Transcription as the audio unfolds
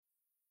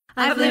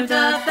I've lived 1,000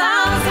 lives.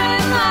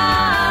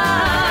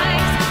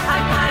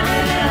 I've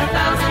piloted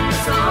 1,000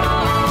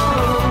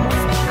 souls.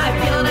 I've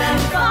killed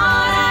and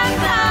fought and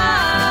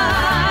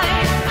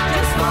died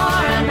just for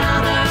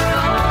another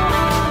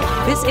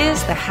role. This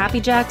is the Happy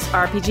Jacks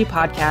RPG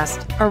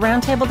Podcast, a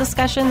roundtable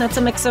discussion that's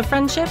a mix of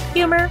friendship,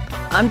 humor,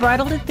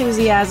 unbridled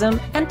enthusiasm,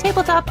 and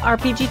tabletop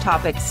RPG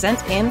topics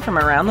sent in from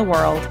around the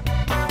world.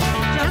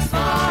 Just for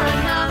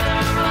another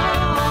role.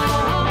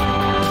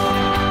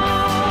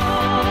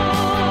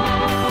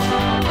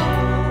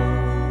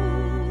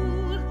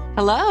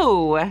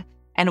 Hello,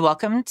 and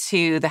welcome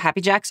to the Happy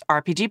Jacks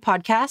RPG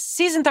Podcast,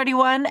 Season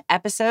 31,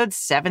 Episode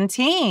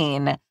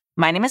 17.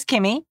 My name is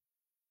Kimmy.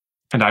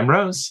 And I'm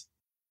Rose.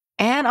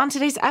 And on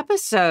today's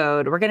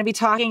episode, we're going to be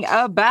talking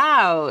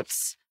about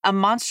a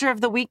Monster of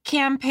the Week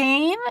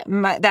campaign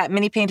that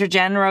Mini Painter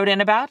Jen wrote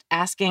in about,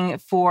 asking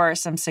for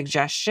some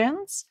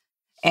suggestions.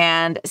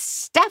 And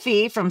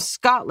Steffi from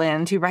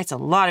Scotland, who writes a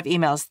lot of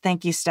emails,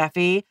 thank you,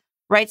 Steffi,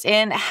 writes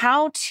in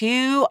how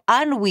to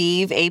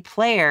unweave a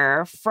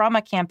player from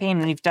a campaign.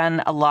 And we've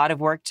done a lot of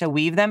work to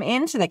weave them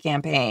into the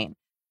campaign.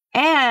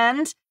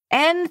 And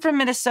N from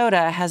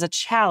Minnesota has a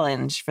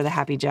challenge for the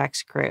Happy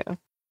Jacks crew.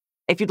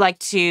 If you'd like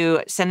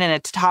to send in a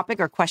topic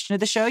or question to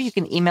the show, you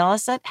can email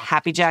us at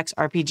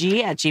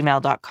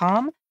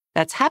happyjacksrpg@gmail.com.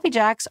 That's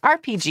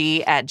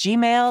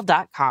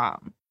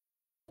happyjacksrpg@gmail.com.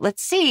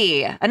 Let's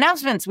see.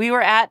 Announcements. We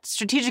were at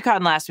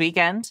Strategicon last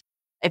weekend.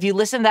 If you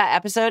listen to that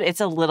episode, it's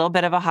a little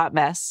bit of a hot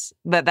mess,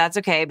 but that's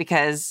okay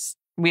because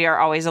we are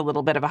always a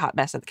little bit of a hot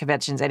mess at the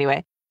conventions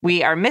anyway.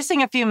 We are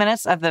missing a few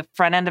minutes of the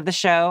front end of the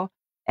show,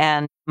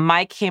 and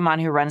Mike came on,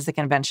 who runs the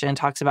convention, and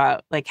talks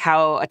about like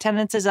how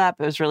attendance is up.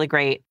 It was really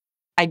great.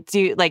 I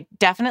do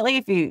definitely,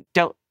 if you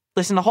don't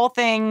listen to the whole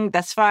thing,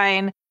 that's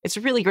fine. It's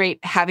really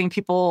great having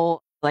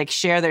people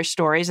share their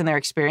stories and their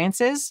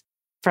experiences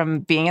from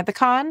being at the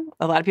con.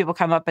 A lot of people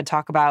come up and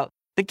talk about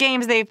the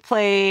games they've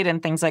played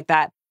and things like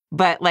that.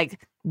 But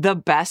the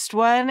best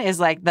one is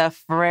the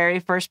very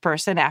first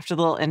person after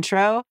the little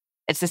intro.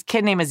 It's this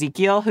kid named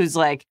Ezekiel who's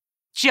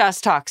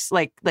just talks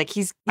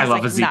he's I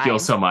love Ezekiel 9.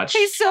 so much.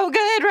 He's so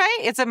good, right?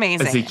 It's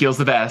amazing. Ezekiel's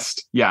the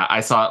best. Yeah,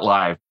 I saw it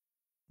live.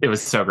 It was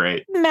so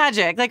great.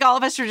 Magic. All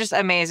of us are just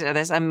amazed at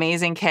this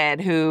amazing kid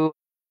who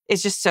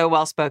is just so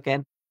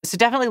well-spoken. So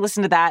definitely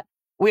listen to that.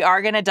 We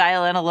are going to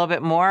dial in a little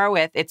bit more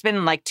with, it's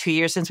been 2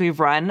 years since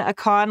we've run a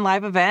con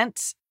live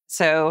event.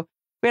 So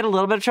we had a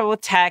little bit of trouble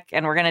with tech,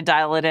 and we're going to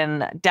dial it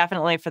in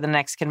definitely for the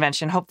next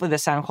convention. Hopefully the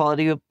sound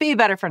quality will be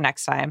better for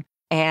next time.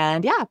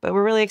 And yeah, but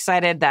we're really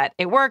excited that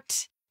it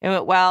worked. It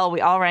went well.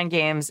 We all ran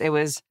games. It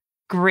was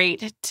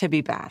great to be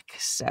back.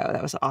 So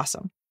that was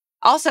awesome.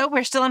 Also,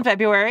 we're still in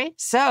February,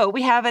 so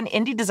we have an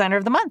Indie Designer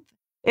of the Month.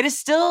 It is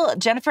still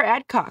Jennifer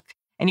Adcock,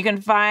 and you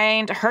can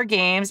find her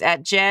games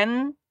at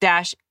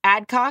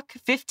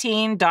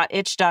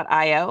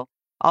jen-adcock15.itch.io,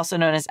 also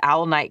known as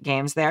Owl Night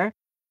Games there.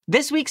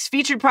 This week's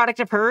featured product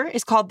of her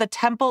is called the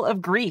Temple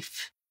of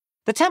Grief.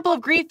 The Temple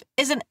of Grief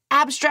is an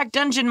abstract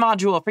dungeon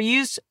module for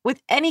use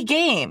with any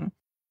game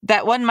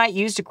that one might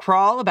use to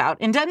crawl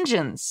about in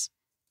dungeons.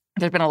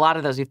 There's been a lot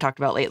of those we've talked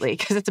about lately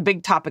because it's a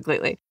big topic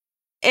lately.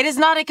 It is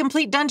not a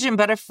complete dungeon,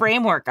 but a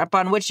framework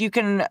upon which you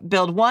can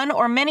build one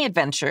or many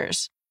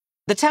adventures.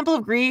 The Temple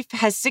of Grief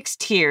has 6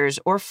 tiers,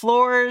 or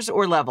floors,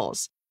 or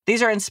levels.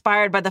 These are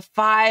inspired by the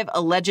 5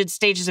 alleged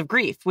stages of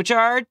grief, which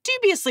are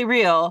dubiously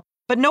real,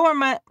 but no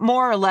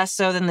more or less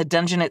so than the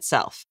dungeon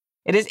itself.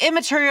 It is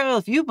immaterial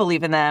if you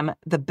believe in them.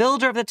 The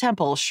builder of the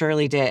temple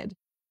surely did.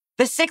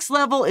 The 6th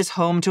level is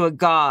home to a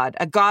god,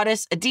 a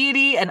goddess, a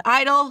deity, an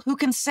idol who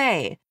can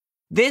say,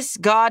 "This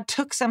god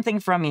took something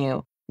from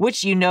you,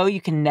 which you know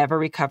you can never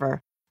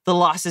recover. The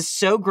loss is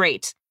so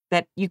great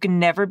that you can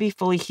never be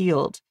fully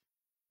healed.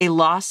 A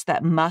loss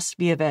that must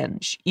be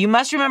avenged. You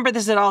must remember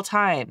this at all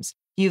times.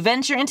 You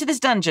venture into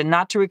this dungeon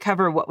not to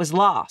recover what was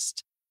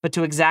lost, but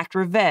to exact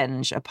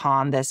revenge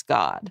upon this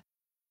god."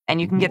 And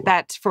you can get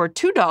that for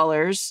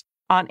 $2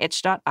 on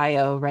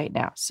itch.io right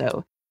now.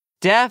 So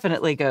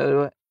definitely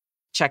go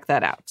check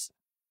that out.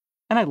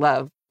 And I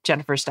love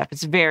Jennifer's stuff.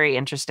 It's very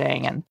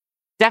interesting, and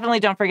definitely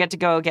don't forget to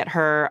go get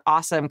her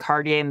awesome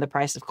card game, The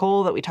Price of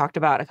Coal, that we talked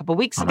about a couple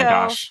weeks ago. Oh my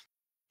gosh.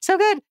 So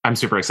good. I'm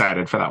super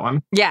excited for that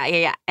one.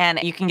 Yeah. And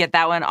you can get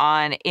that one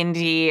on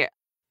Indie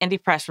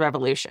Press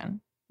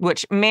Revolution,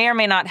 which may or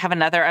may not have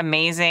another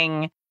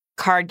amazing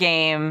card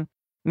game,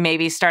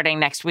 maybe starting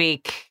next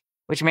week,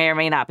 which may or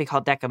may not be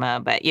called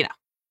Decuma, but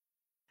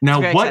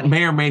Now, what exciting.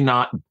 may or may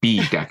not be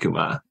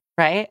Decuma?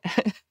 Right?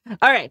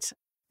 All right.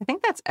 I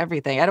think that's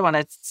everything. I don't want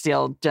to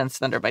steal Jen's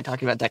thunder by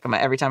talking about Decuma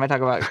every time I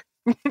talk about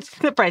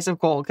The Price of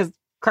Coal, because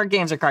card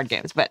games are card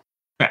games, but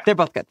they're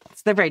both good.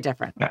 They're very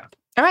different. Yeah.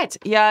 All right.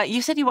 Yeah,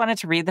 you said you wanted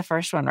to read the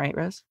first one, right,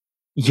 Rose?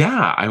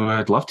 Yeah, I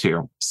would love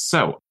to.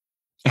 So,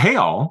 hey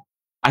all,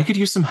 I could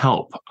use some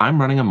help.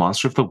 I'm running a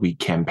Monster of the Week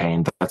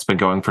campaign that's been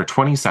going for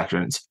 20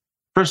 sessions.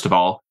 First of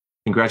all,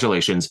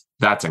 congratulations.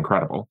 That's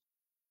incredible.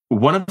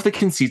 One of the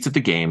conceits of the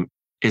game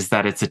is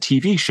that it's a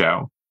TV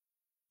show.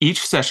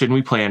 Each session,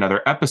 we play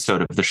another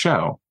episode of the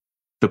show.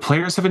 The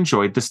players have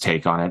enjoyed this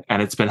take on it,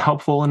 and it's been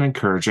helpful in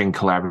encouraging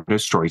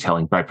collaborative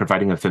storytelling by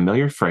providing a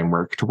familiar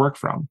framework to work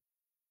from.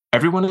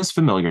 Everyone is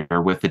familiar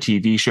with the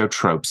TV show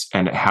tropes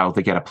and how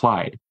they get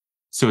applied,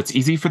 so it's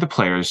easy for the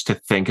players to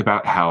think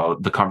about how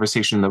the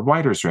conversation in the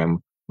writer's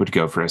room would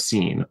go for a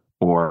scene,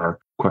 or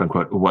quote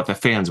unquote, what the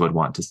fans would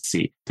want to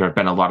see. There have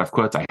been a lot of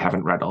quotes. I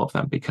haven't read all of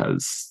them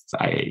because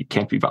I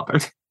can't be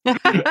bothered.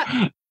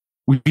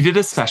 We did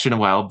a session a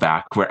while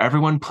back where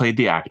everyone played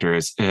the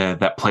actors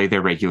that play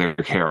their regular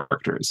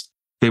characters.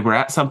 They were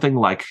at something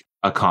like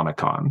a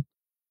Comic-Con.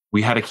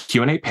 We had a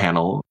Q&A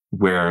panel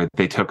where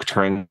they took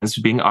turns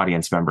being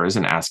audience members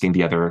and asking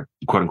the other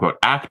quote unquote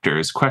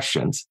actors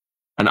questions.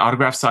 An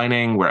autograph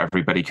signing where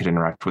everybody could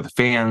interact with the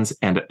fans,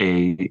 and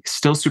a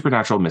still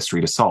supernatural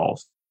mystery to solve.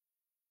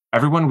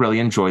 Everyone really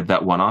enjoyed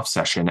that one-off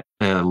session.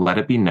 Let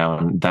it be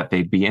known that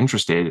they'd be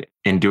interested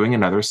in doing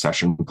another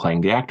session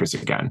playing the actors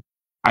again.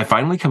 I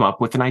finally come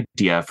up with an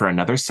idea for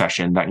another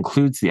session that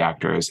includes the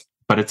actors,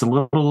 but it's a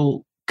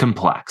little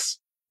complex.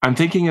 I'm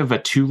thinking of a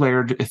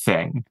 2-layered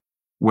thing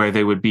where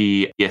they would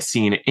be a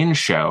scene in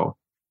show,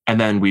 and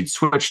then we'd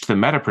switch to the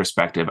meta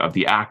perspective of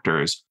the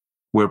actors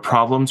where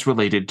problems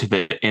related to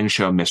the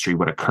in-show mystery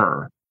would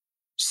occur.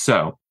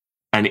 So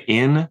an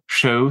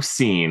in-show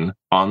scene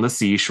on the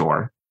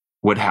seashore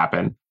would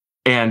happen,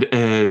 and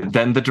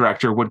then the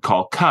director would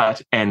call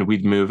cut, and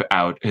we'd move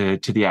out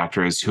to the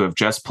actors who have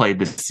just played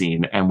the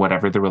scene and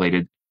whatever the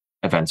related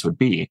events would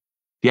be.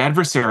 The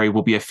adversary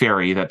will be a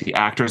fairy that the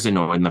actors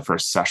annoy in the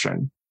first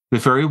session. The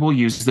fairy will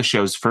use the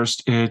show's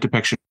first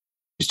depiction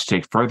to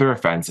take further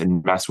offense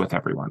and mess with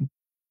everyone.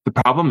 The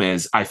problem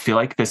is, I feel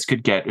like this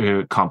could get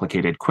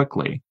complicated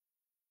quickly.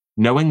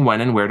 Knowing when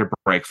and where to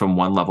break from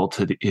one level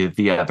to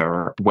the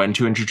other, when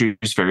to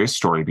introduce various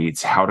story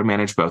beats, how to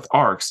manage both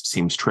arcs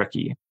seems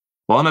tricky.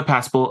 While I'm a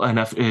passable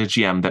enough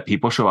GM that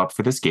people show up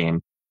for this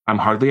game, I'm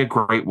hardly a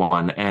great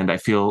one, and I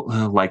feel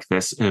like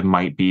this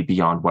might be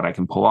beyond what I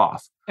can pull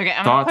off. Okay,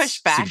 I'm Thoughts, going to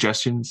push back.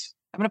 suggestions?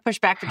 I'm going to push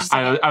back for just a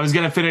second. I was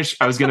gonna finish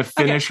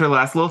Okay. her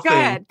last little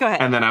thing. Go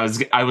ahead. And then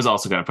I was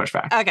also gonna push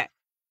back.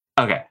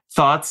 Okay.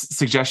 Thoughts,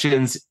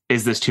 suggestions?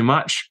 Is this too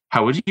much?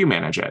 How would you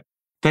manage it?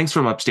 Thanks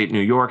from upstate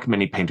New York,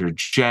 Mini Painter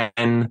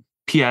Jen.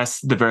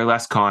 P.S. The very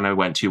last con I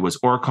went to was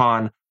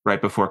OrCon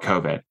right before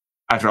COVID.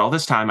 After all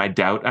this time, I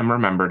doubt I'm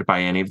remembered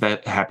by any of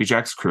the Happy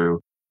Jacks crew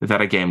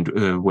that I gamed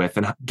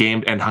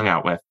and hung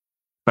out with,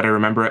 but I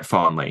remember it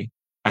fondly.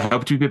 I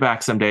hope to be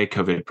back someday,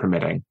 COVID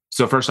permitting.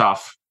 So first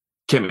off,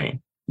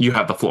 Kimmy, you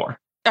have the floor.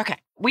 Okay.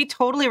 We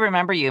totally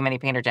remember you, Mini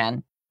Painter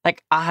Jen.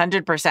 Like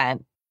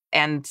 100%.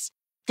 And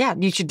yeah,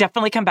 you should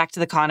definitely come back to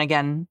the con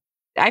again.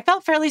 I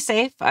felt fairly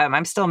safe.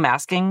 I'm still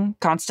masking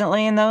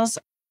constantly in those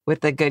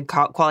with the good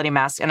quality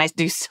mask. And I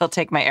do still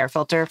take my air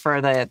filter for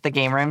the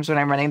game rooms when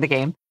I'm running the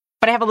game.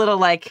 But I have a little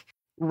like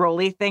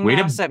rolly thing Way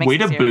now, to, so it makes way it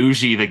to easier.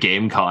 bougie the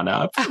game con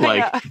up.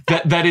 Like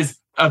that is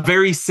a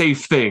very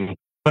safe thing,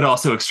 but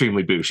also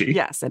extremely bougie.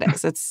 Yes, it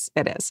is.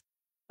 It is.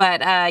 But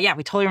yeah,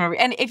 we totally remember.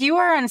 And if you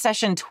are on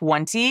session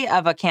 20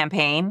 of a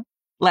campaign,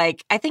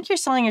 like I think you're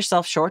selling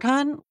yourself short,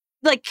 hon.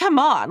 Like, come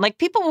on. Like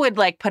people would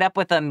like put up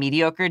with a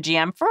mediocre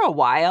GM for a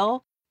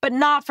while, but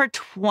not for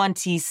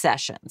 20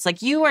 sessions.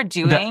 Like you are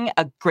doing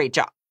a great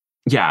job.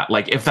 Yeah,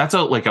 like if that's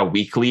a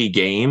weekly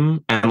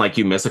game and like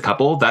you miss a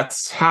couple,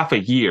 that's half a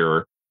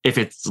year. If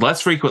it's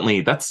less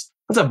frequently, that's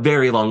a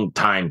very long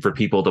time for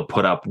people to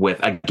put up with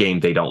a game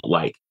they don't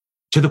like,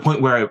 to the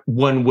point where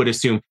one would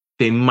assume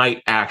they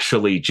might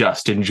actually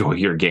just enjoy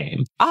your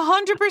game.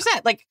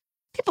 100%. Like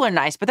people are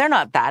nice, but they're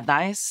not that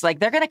nice. Like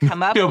they're gonna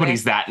come up.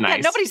 Nobody's that nice.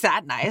 Yeah, nobody's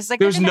that nice.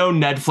 Like there's no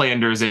Ned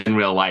Flanders in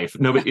real life.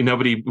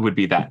 Nobody would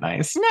be that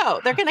nice.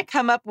 No, they're gonna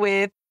come up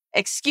with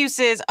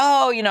excuses.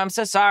 Oh, I'm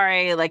so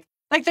sorry. Like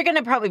they're going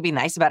to probably be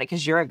nice about it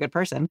because you're a good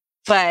person,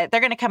 but they're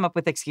going to come up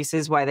with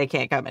excuses why they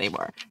can't come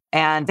anymore.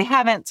 And they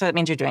haven't, so it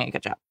means you're doing a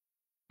good job.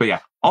 But yeah,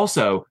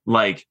 also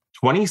like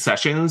 20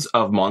 sessions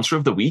of Monster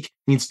of the Week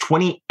means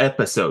 20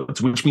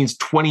 episodes, which means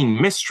 20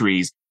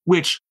 mysteries,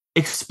 which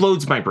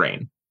explodes my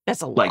brain.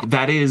 That's a lot. Like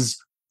that is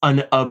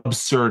an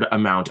absurd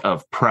amount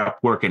of prep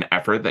work and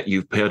effort that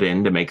you've put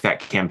in to make that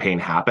campaign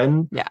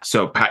happen. Yeah.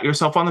 So pat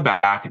yourself on the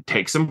back,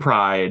 take some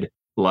pride.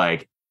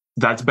 Like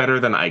that's better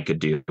than I could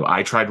do.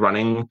 I tried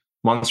running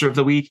Monster of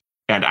the Week,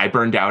 and I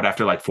burned out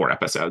after like 4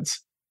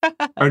 episodes.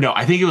 Or no,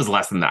 I think it was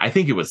less than that. I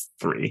think it was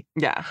 3.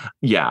 Yeah.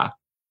 Yeah.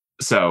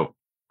 So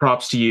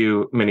props to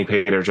you, Mini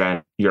Painter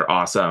Jen. You're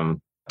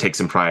awesome. Take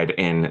some pride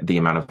in the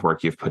amount of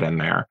work you've put in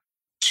there.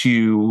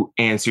 To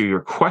answer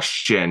your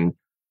question,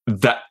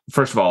 that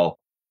first of all,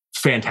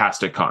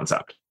 fantastic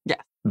concept.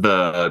 Yeah.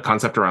 The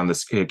concept around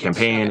this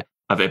campaign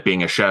of it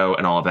being a show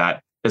and all of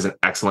that is an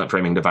excellent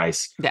framing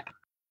device. Yeah.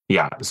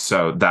 Yeah.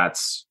 So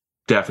that's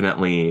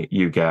definitely,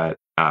 you get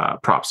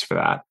props for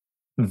that.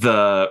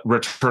 The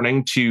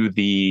returning to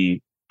the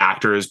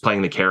actors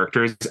playing the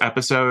characters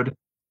episode,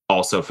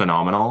 also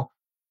phenomenal.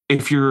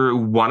 If you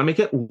want to make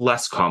it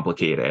less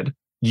complicated,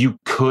 you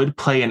could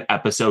play an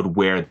episode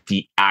where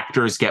the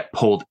actors get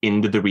pulled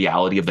into the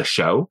reality of the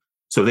show.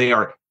 So they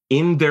are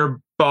in their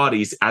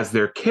bodies as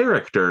their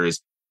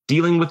characters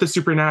dealing with the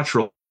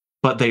supernatural,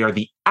 but they are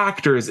the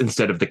actors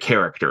instead of the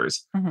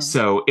characters.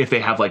 So if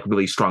they have like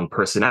really strong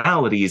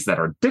personalities that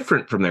are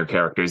different from their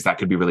characters, that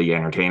could be really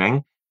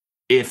entertaining.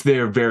 If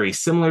they're very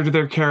similar to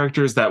their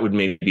characters, that would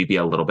maybe be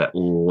a little bit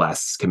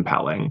less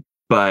compelling.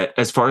 But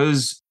as far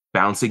as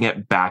bouncing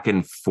it back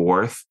and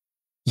forth,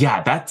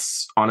 yeah,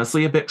 that's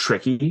honestly a bit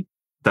tricky.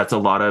 That's a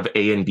lot of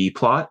A and B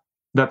plot.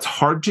 That's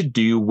hard to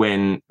do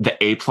when the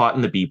A plot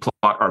and the B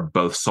plot are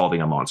both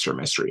solving a monster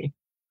mystery.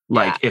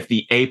 Like if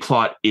the A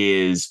plot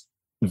is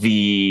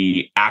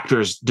the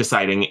actors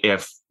deciding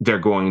if they're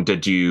going to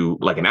do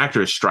like an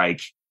actor's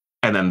strike,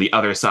 and then the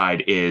other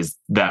side is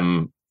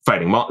them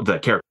fighting the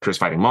characters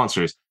fighting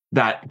monsters,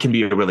 that can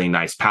be a really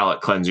nice palate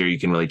cleanser. You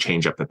can really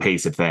change up the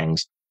pace of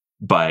things.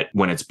 But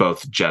when it's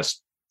both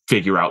just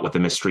figure out what the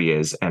mystery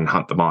is and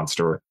hunt the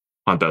monster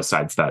on both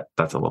sides,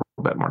 that's a little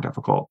bit more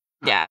difficult.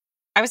 Yeah.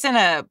 I was in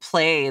a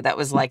play that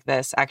was like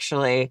this,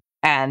 actually.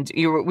 And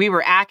we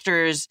were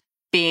actors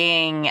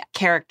being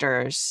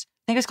characters.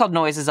 I think it was called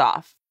Noises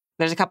Off.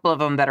 There's a couple of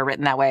them that are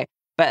written that way.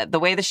 But the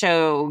way the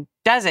show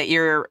does it,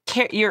 you're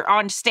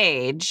on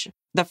stage,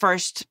 the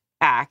first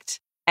act,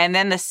 and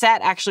then the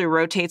set actually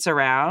rotates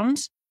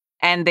around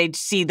and they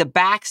see the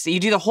backs.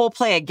 You do the whole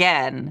play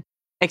again,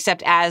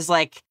 except as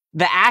like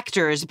the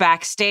actors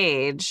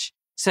backstage.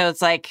 So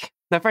it's like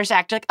the first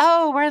act, you're like,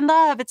 oh, we're in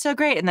love. It's so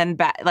great. And then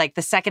like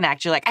the second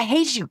act, you're like, I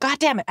hate you. God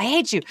damn it. I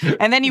hate you.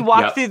 And then you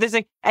walk through this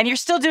and you're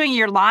still doing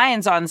your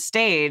lines on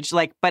stage,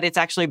 like, but it's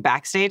actually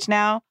backstage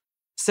now.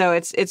 So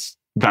it's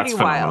pretty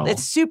wild.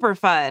 It's super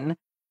fun.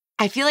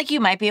 I feel like you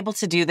might be able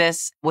to do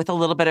this with a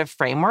little bit of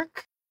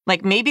framework.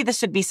 Like maybe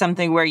this would be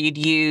something where you'd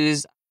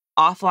use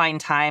offline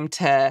time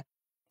to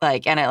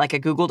like a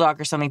Google Doc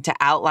or something to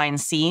outline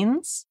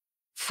scenes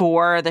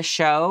for the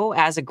show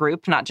as a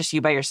group, not just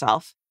you by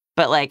yourself,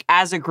 but like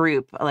as a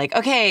group, like,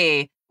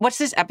 okay, what's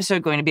this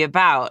episode going to be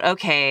about?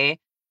 Okay.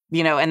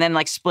 And then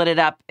like split it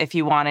up if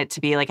you want it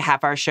to be like a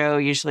half-hour show.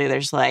 Usually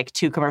there's like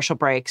 2 commercial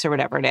breaks or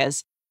whatever it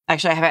is.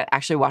 Actually, I haven't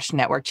actually watched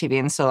network TV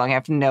in so long. I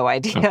have no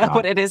idea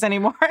what it is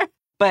anymore.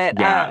 But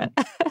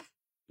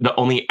the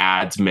only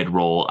ads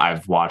mid-roll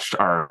I've watched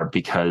are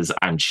because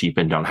I'm cheap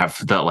and don't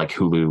have the like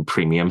Hulu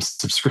premium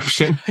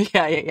subscription.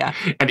 Yeah.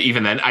 And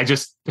even then, I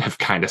just have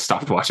kind of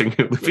stopped watching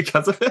Hulu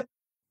because of it.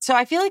 So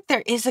I feel like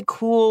there is a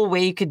cool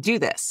way you could do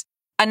this.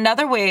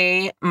 Another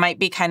way might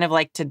be kind of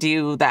like to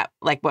do that,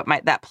 like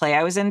that play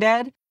I was in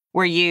did,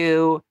 where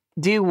you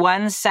do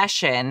one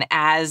session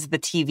as the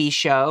TV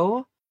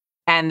show,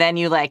 and then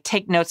you like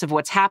take notes of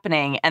what's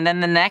happening, and then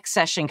the next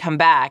session come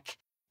back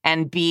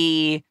and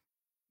be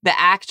the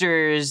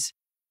actors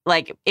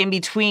like in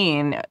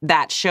between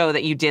that show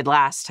that you did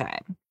last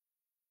time.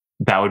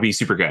 That would be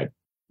super good.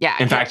 Yeah.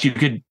 In fact, you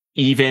could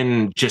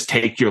even just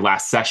take your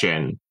last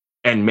session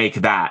and make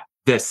that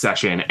this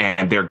session,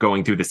 and they're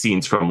going through the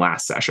scenes from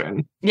last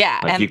session.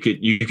 Yeah. Like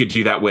you could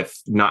do that with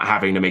not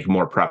having to make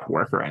more prep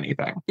work or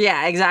anything.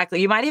 Yeah,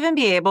 exactly. You might even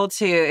be able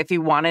to, if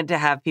you wanted to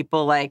have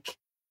people like,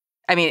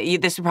 I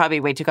mean, this would probably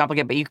be way too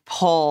complicated, but you could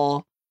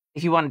pull,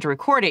 if you wanted to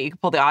record it, you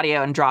could pull the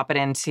audio and drop it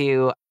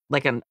into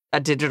like a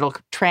digital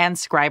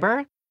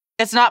transcriber.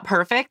 It's not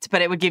perfect,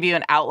 but it would give you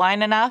an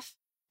outline enough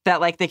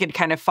that like they could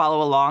kind of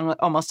follow along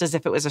almost as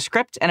if it was a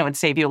script, and it would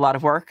save you a lot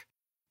of work.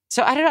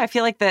 So I don't know. I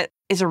feel like that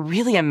is a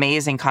really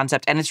amazing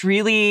concept, and it's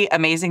really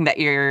amazing that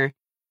you're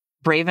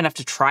brave enough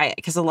to try it,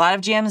 because a lot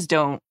of GMs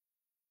don't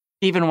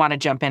even want to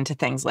jump into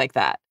things like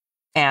that.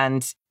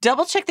 And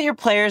double check that your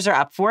players are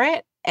up for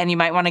it, and you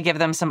might want to give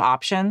them some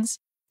options.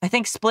 I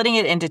think splitting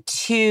it into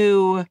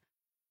 2,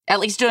 at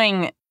least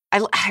doing,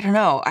 I don't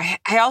know.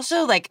 I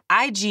also like,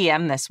 I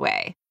GM this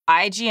way.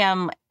 I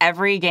GM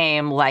every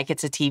game like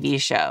it's a TV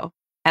show.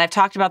 And I've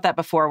talked about that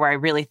before, where I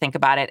really think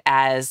about it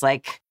as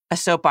like a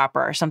soap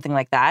opera or something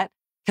like that.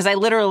 Because I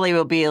literally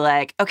will be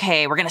like,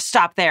 okay, we're going to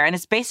stop there. And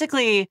it's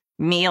basically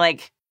me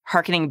like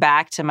hearkening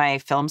back to my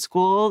film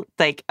school,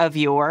 like of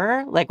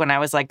yore, like when I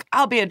was like,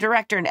 I'll be a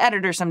director and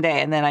editor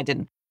someday. And then I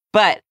didn't.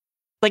 But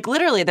like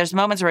literally there's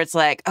moments where it's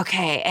like,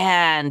 okay,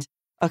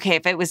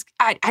 if it was,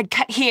 I'd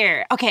cut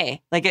here.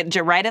 Okay. Like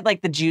right at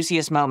like the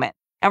juiciest moment.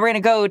 And we're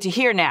going to go to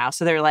here now.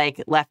 So they're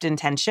like left in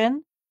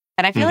tension.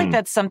 And I feel like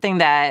that's something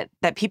that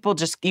people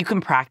just, you can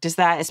practice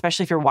that,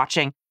 especially if you're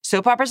watching.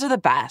 Soap operas are the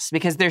best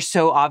because they're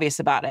so obvious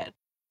about it.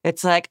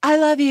 It's like, I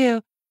love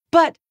you,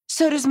 but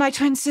so does my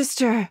twin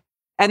sister.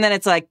 And then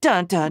it's like,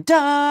 dun, dun,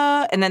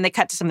 dun. And then they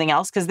cut to something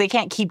else because they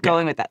can't keep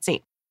going with that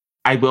scene.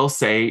 I will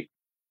say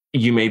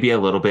you may be a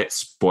little bit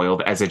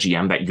spoiled as a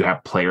GM that you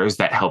have players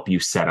that help you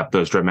set up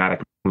those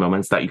dramatic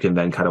moments that you can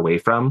then cut away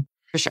from.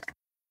 For sure.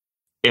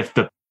 If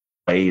the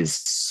play is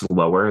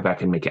slower, that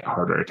can make it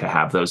harder to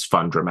have those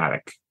fun,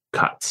 dramatic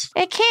cuts.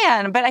 It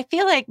can, but I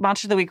feel like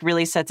Monster of the Week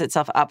really sets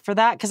itself up for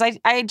that, because I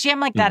GM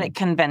like that at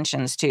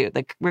conventions too.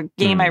 The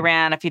game I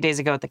ran a few days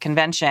ago at the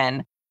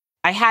convention,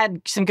 I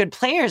had some good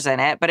players in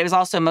it, but it was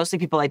also mostly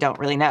people I don't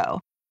really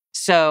know.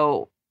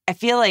 So I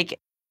feel like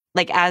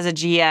as a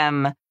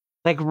GM,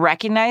 like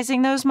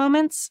recognizing those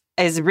moments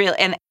is real.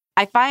 And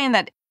I find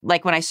that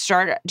like when I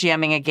start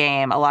GMing a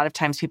game, a lot of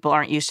times people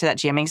aren't used to that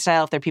GMing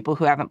style if they're people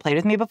who haven't played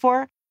with me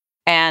before.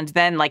 And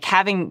then like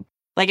having,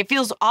 like it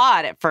feels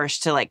odd at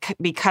first to like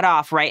be cut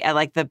off right at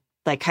like the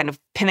like kind of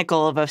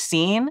pinnacle of a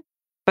scene.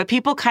 But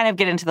people kind of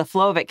get into the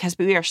flow of it because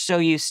we are so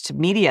used to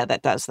media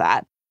that does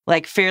that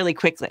like fairly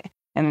quickly.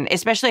 And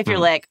especially if you're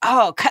like,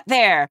 oh, cut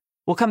there.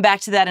 We'll come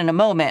back to that in a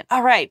moment.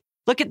 All right,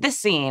 look at this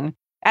scene.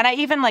 And I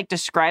even like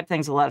describe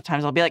things a lot of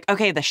times. I'll be like,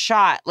 okay, the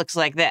shot looks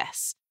like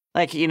this.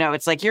 Like, you know,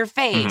 it's like your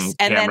face.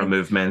 And camera then,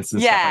 movements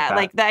and yeah, stuff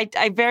like that.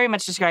 I very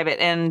much describe it.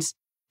 And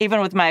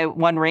even with my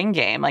One Ring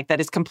game, like that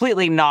is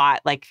completely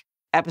not like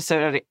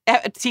episode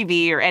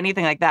TV or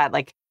anything like that.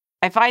 Like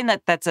I find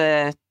that that's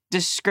a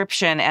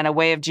description and a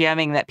way of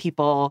GMing that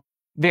people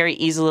very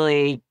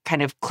easily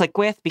kind of click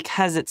with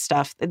because it's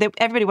stuff that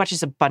everybody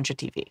watches a bunch of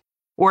TV.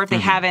 Or if they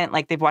haven't,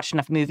 like they've watched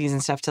enough movies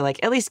and stuff to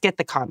like at least get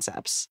the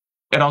concepts.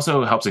 It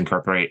also helps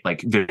incorporate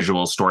like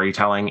visual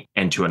storytelling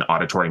into an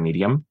auditory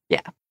medium.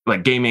 Yeah.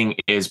 Like gaming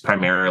is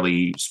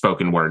primarily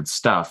spoken word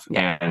stuff,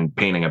 and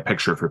painting a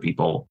picture for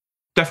people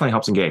definitely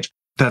helps engage.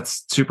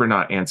 That's super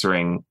not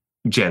answering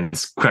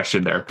Jen's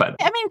question there, but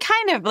I mean,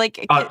 kind of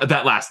like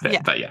that last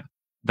bit,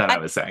 but I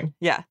was saying.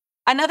 Yeah.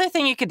 Another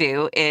thing you could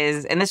do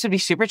is, and this would be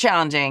super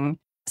challenging,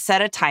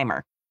 set a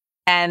timer.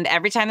 And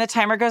every time the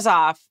timer goes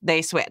off,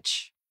 they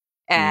switch.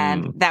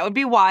 And that would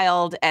be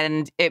wild,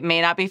 and it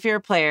may not be for your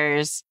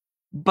players,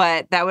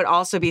 but that would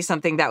also be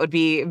something that would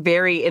be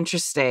very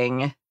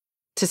interesting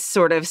to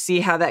sort of see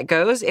how that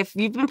goes. If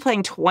you've been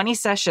playing 20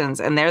 sessions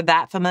and they're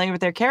that familiar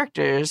with their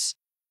characters,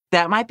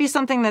 that might be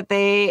something that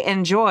they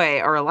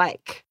enjoy or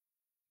like.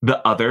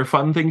 The other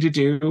fun thing to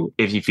do,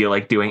 if you feel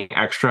like doing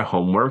extra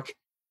homework,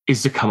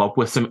 is to come up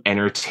with some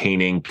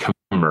entertaining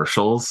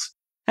commercials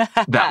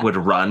that would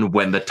run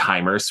when the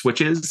timer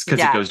switches because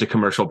it goes to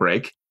commercial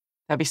break.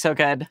 That'd be so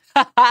good.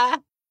 I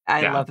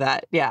love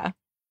that. Yeah.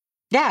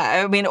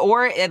 Yeah. I mean,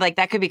 or like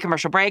that could be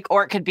commercial break,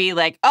 or it could be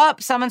like, oh,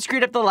 someone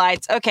screwed up the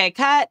lights. Okay,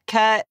 cut.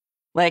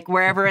 Like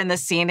wherever in the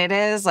scene it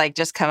is, like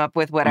just come up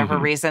with whatever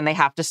reason they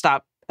have to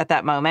stop at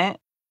that moment.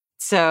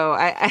 So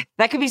I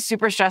that could be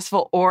super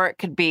stressful, or it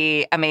could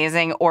be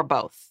amazing, or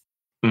both.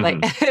 Like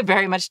it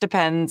very much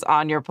depends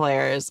on your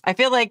players. I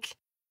feel like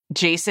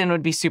Jason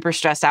would be super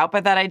stressed out by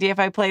that idea if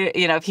I played,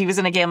 you know, if he was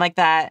in a game like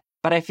that.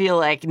 But I feel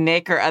like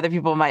Nick or other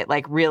people might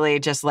like really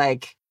just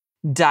like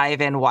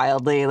dive in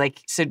wildly. Like,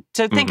 so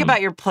think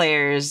about your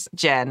players,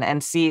 Jen,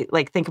 and see,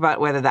 like, think about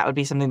whether that would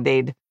be something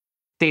they'd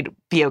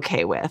be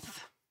okay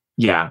with.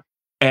 Yeah.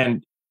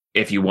 And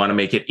if you want to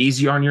make it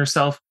easier on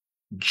yourself,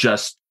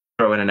 just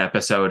throw in an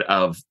episode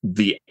of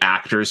the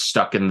actors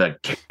stuck in the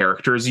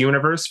characters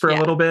universe for a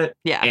little bit.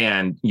 Yeah.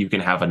 And you can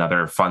have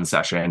another fun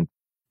session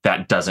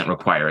that doesn't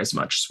require as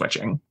much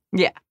switching.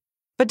 Yeah.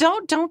 But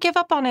don't give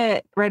up on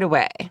it right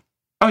away.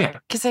 Oh, yeah.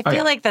 Because I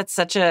feel like that's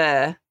such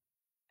a,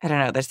 I don't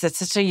know, that's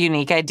such a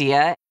unique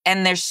idea.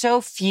 And there's so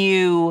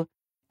few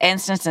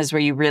instances where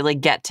you really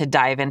get to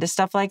dive into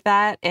stuff like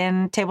that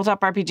in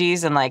tabletop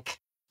RPGs in like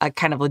a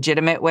kind of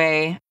legitimate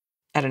way.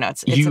 I don't know.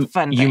 It's a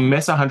fun thing. You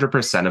miss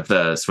 100% of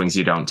the swings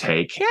you don't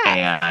take.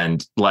 Yeah.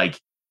 And like,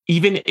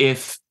 even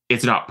if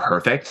it's not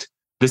perfect,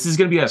 this is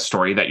going to be a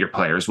story that your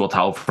players will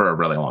tell for a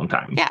really long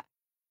time. Yeah.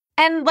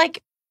 And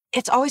like,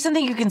 it's always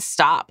something you can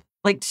stop.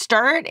 Like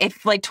start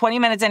if like 20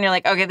 minutes in, you're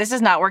like, okay, this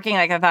is not working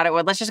like I thought it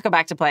would. Let's just go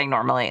back to playing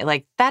normally.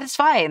 Like that is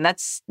fine.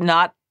 That's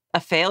not a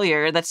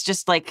failure. That's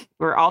just like,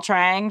 we're all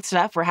trying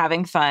stuff. We're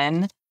having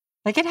fun.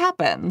 Like it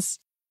happens.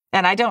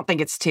 And I don't think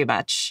it's too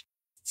much.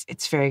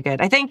 It's very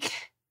good. I think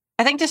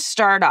to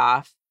start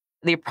off,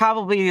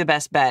 probably the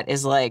best bet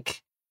is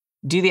like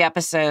do the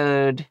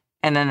episode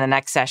and then the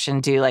next session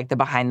do like the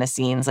behind the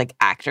scenes, like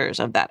actors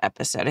of that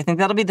episode. I think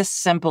that'll be the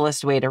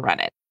simplest way to run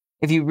it.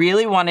 If you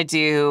really want to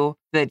do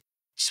the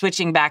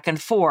switching back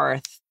and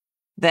forth,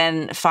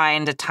 then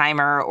find a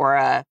timer or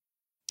a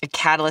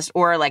catalyst,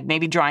 or like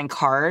maybe drawing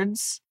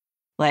cards.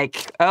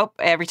 Like, oh,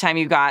 every time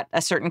you got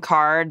a certain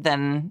card,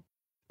 then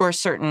or a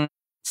certain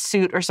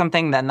suit or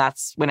something, then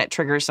that's when it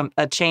triggers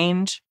a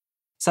change.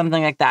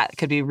 Something like that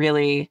could be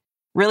really,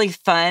 really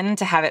fun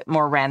to have it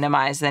more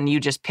randomized than you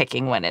just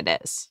picking when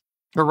it is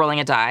or rolling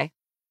a die.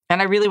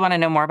 And I really want to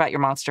know more about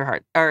your Monster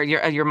Heart or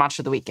your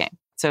Monster of the Week game.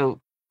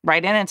 So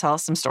write in and tell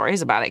us some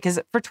stories about it. Because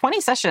for 20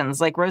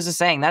 sessions, like Rose is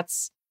saying,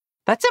 that's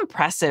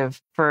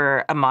impressive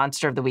for a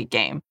Monster of the Week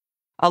game.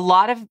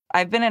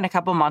 I've been in a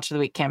couple Monster of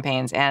the Week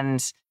campaigns,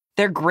 and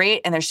they're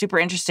great and they're super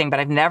interesting, but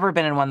I've never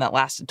been in one that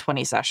lasted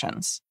 20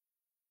 sessions.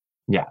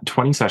 Yeah,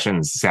 20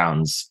 sessions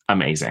sounds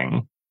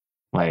amazing.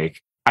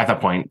 Like at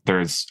that point,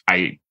 there's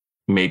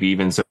maybe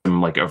even some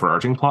like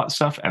overarching plot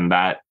stuff, and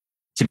that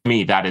to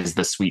me, that is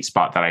the sweet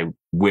spot that I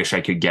wish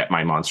I could get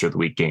my Monster of the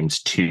Week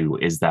games to.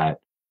 Is that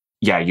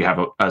you have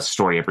a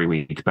story every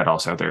week, but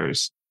also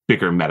there's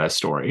bigger meta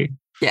story.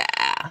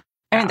 Yeah.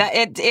 I mean,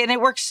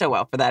 it works so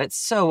well for that. It's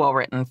so well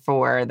written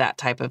for that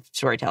type of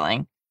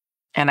storytelling.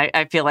 And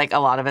I feel like a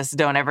lot of us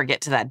don't ever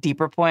get to that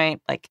deeper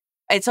point. Like,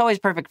 it's always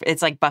perfect.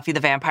 It's like Buffy the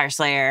Vampire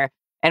Slayer.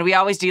 And we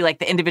always do like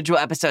the individual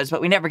episodes,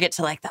 but we never get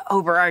to like the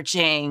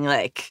overarching,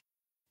 like,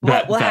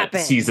 what will that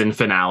happen? season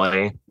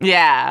finale.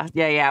 Yeah.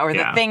 Or the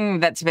Yeah. thing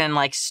that's been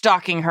like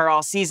stalking her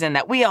all season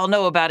that we all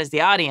know about as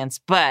the audience,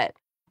 but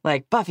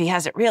like Buffy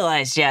hasn't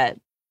realized yet.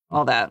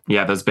 All that.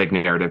 Yeah, those big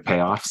narrative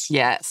payoffs.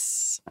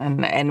 Yes.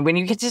 And when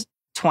you get to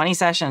 20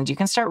 sessions, you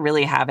can start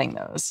really having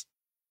those.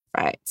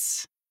 Right.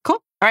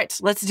 Cool. All right.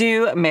 Let's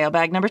do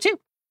mailbag number 2.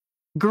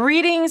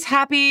 Greetings,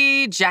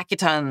 happy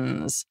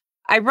Jacketons.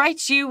 I write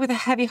to you with a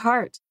heavy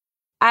heart.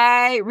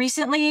 I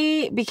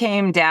recently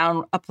became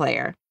down a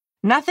player.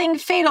 Nothing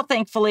fatal,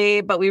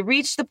 thankfully, but we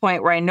reached the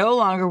point where I no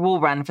longer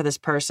will run for this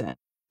person.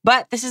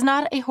 But this is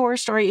not a horror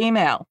story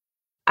email.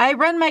 I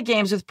run my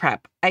games with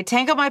prep. I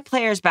tangle my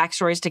players'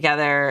 backstories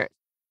together.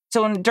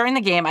 So during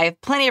the game, I have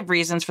plenty of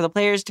reasons for the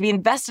players to be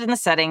invested in the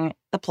setting,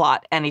 the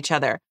plot, and each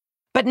other.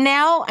 But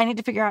now I need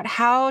to figure out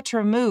how to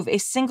remove a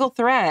single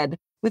thread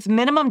with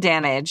minimum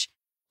damage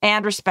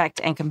and respect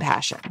and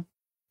compassion.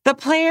 The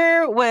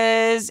player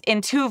was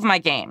in 2 of my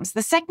games.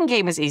 The second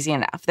game was easy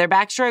enough. Their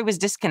backstory was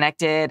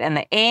disconnected, and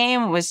the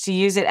aim was to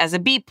use it as a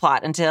B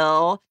plot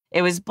until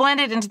it was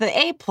blended into the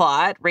A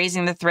plot,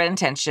 raising the threat and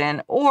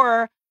tension,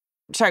 it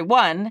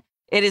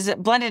is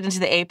blended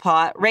into the A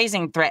plot,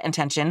 raising threat and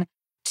tension.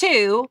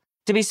 2,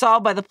 to be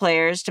solved by the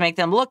players to make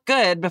them look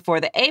good before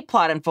the A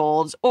plot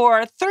unfolds.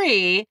 Or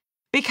 3,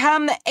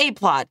 become the A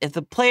plot if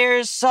the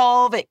players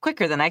solve it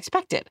quicker than I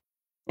expected.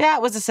 Yeah,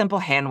 it was a simple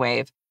hand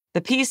wave.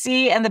 The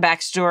PC and the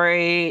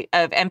backstory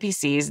of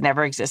NPCs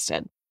never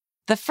existed.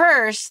 The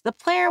first, the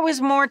player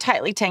was more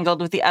tightly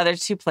tangled with the other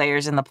 2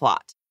 players in the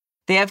plot.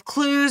 They have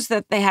clues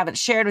that they haven't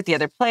shared with the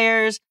other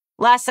players.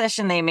 Last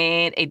session, they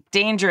made a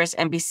dangerous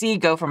NPC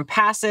go from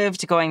passive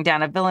to going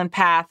down a villain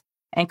path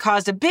and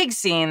caused a big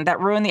scene that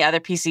ruined the other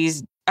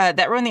PCs.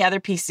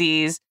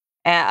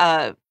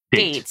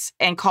 Dates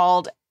and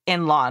called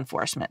in law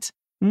enforcement.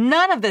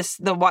 None of this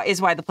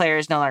is why the player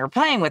is no longer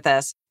playing with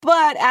us,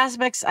 but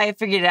aspects I have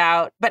figured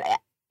out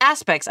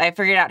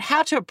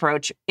how to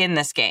approach in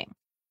this game.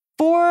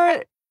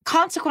 For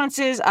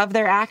consequences of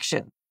their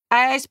action,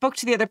 I spoke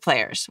to the other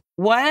players.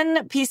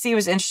 One PC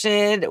was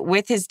interested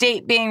with his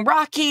date being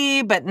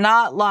rocky, but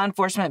not law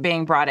enforcement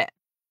being brought in.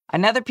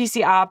 Another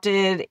PC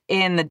opted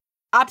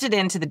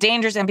into the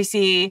dangerous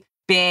NPC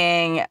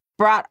being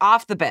brought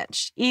off the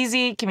bench.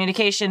 Easy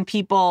communication,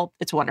 people,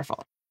 it's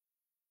wonderful.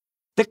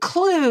 The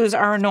clues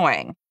are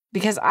annoying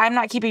because I'm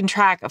not keeping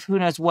track of who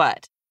knows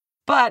what,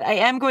 but I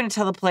am going to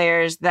tell the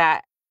players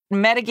that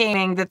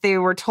metagaming that they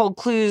were told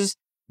clues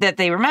that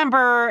they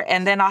remember,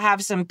 and then I'll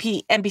have some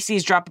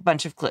NPCs drop a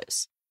bunch of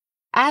clues.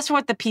 As for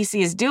what the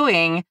PC is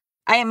doing,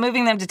 I am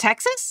moving them to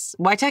Texas.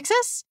 Why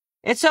Texas?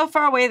 It's so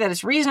far away that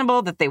it's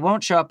reasonable that they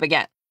won't show up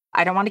again.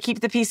 I don't want to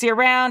keep the PC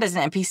around as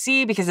an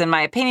NPC because, in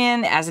my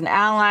opinion, as an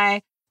ally,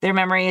 their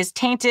memory is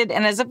tainted,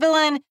 and as a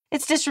villain,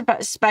 it's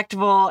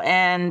disrespectful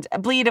and a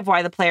bleed of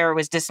why the player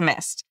was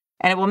dismissed,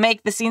 and it will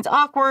make the scenes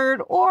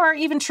awkward or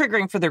even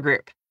triggering for the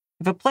group.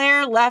 If a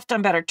player left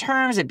on better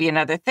terms, it'd be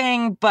another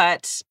thing,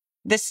 but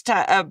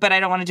I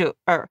don't want to do it,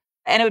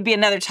 and it would be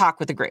another talk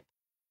with the group.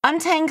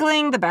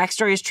 Untangling the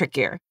backstory is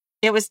trickier.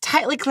 It was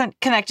tightly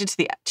connected to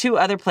the 2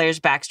 other players'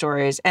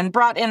 backstories and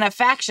brought in a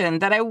faction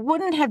that I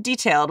wouldn't have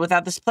detailed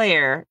without this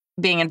player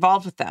being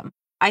involved with them.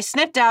 I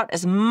snipped out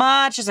as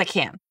much as I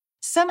can.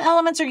 Some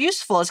elements are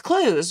useful as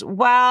clues,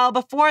 while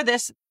before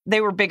this,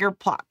 they were bigger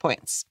plot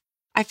points.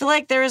 I feel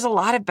like there is a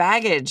lot of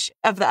baggage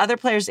of the other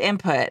players'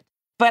 input,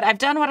 but I've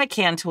done what I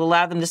can to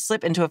allow them to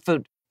slip into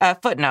a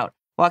footnote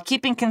while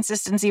keeping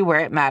consistency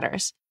where it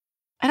matters.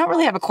 I don't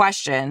really have a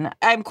question.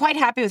 I'm quite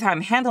happy with how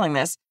I'm handling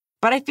this,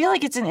 but I feel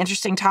like it's an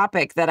interesting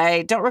topic that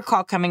I don't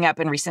recall coming up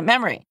in recent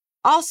memory.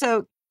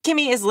 Also,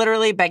 Kimmy is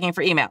literally begging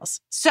for emails.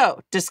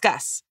 So,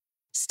 discuss.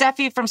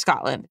 Steffi from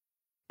Scotland.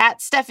 At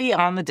Steffi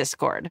on the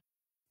Discord.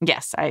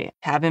 Yes, I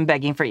have been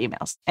begging for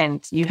emails,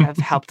 and you have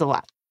helped a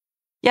lot.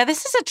 Yeah,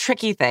 this is a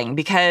tricky thing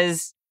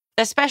because,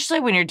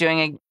 especially when you're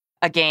doing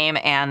a game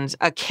and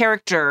a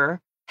character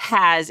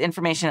has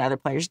information other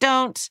players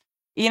don't,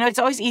 it's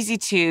always easy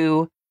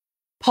to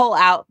pull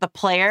out the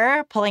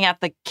player. Pulling out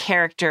the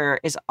character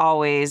is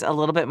always a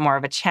little bit more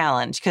of a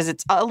challenge because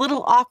it's a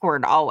little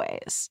awkward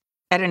always.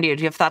 I don't know.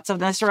 Do you have thoughts on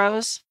this,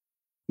 Rose?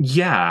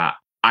 Yeah,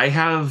 I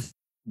have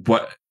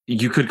what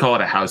you could call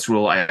it a house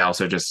rule. I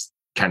also just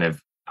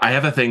I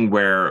have a thing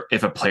where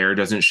if a player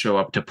doesn't show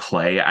up to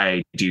play,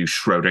 I do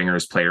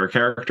Schrodinger's player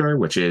character,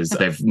 which is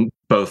they've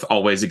both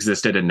always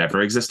existed and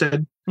never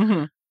existed.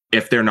 Mm-hmm.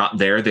 If they're not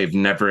there, they've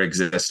never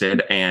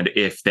existed. And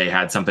if they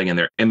had something in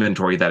their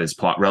inventory that is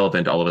plot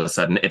relevant, all of a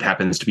sudden it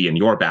happens to be in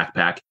your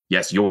backpack.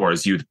 Yes,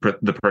 yours, you,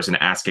 the person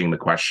asking the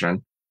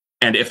question.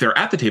 And if they're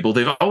at the table,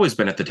 they've always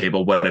been at the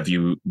table.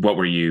 What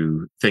were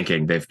you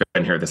thinking? They've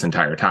been here this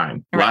entire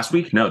time. Right. Last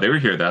week? No, they were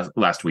here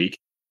last week.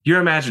 You're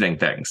imagining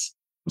things.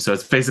 So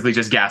it's basically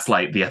just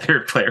gaslight the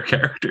other player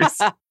characters.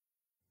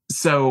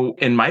 So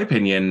in my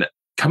opinion,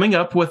 coming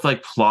up with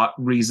plot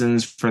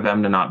reasons for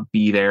them to not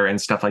be there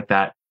and stuff like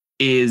that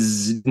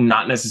is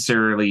not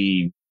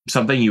necessarily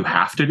something you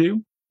have to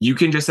do. You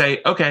can just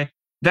say, okay,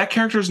 that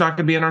character is not going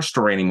to be in our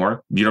story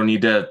anymore. You don't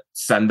need to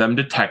send them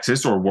to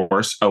Texas or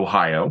worse,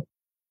 Ohio.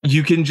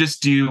 You can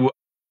just do,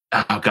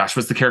 oh gosh,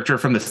 what's the character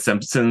from The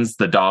Simpsons,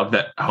 the dog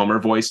that Homer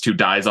voiced who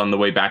dies on the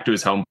way back to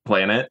his home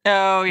planet?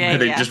 Oh, yeah,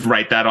 They just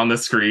write that on the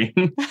screen.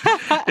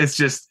 It's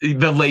just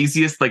the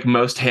laziest, like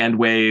most hand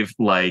wave,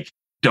 like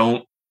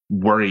don't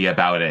worry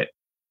about it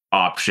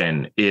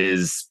option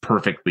is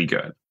perfectly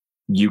good.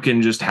 You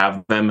can just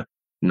have them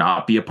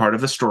not be a part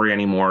of the story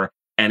anymore.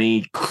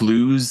 Any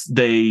clues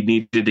they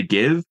needed to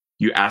give,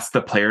 you ask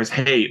the players,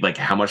 hey, like,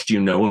 how much do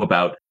you know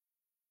about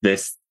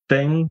this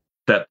thing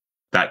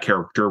that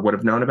character would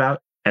have known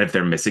about? And if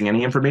they're missing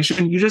any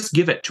information, you just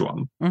give it to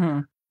them. Mm-hmm.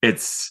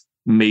 It's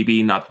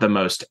maybe not the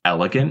most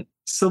elegant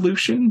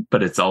solution,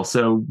 but it's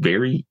also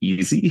very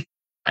easy.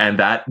 And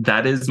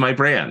that is my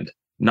brand.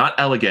 Not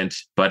elegant,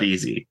 but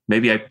easy.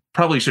 Maybe I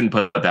probably shouldn't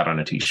put that on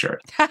a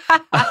t-shirt.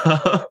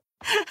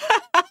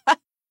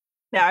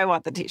 Yeah, I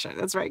want the t-shirt.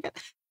 That's very good.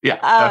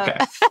 Yeah.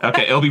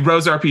 Okay. It'll be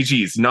Rose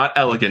RPGs, not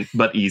elegant,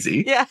 but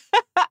easy. Yeah.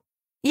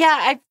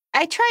 Yeah,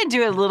 I try and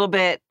do a little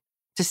bit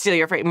to steal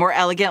your phrase more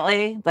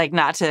elegantly, like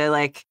not to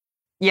like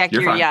yuck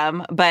You're your fine.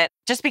 yum, but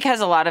just because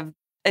a lot of,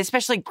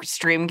 especially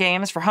stream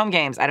games, for home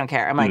games, I don't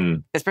care. I'm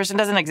like, this person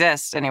doesn't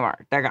exist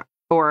anymore. They're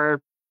gone.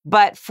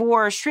 But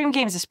for stream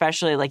games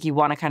especially, like you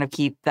want to kind of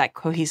keep that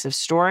cohesive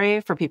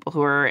story for people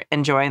who are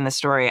enjoying the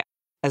story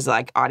as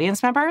like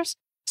audience members.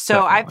 So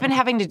Definitely. I've been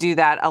having to do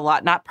that a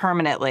lot, not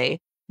permanently,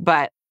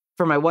 but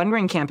for my One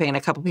Ring campaign,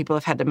 a couple people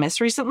have had to miss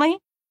recently.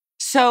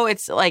 So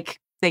it's like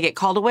they get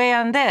called away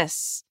on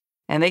this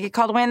and they get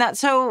called away on that.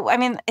 So, I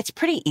mean, it's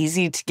pretty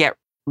easy to get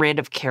rid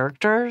of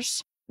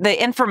characters.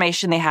 The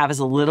information they have is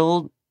a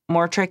little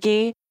more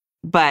tricky,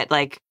 but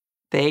like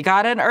they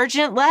got an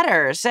urgent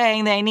letter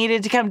saying they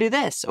needed to come do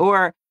this,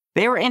 or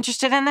they were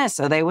interested in this,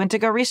 so they went to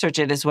go research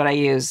it is what I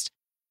used.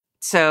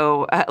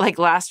 So like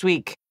last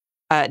week,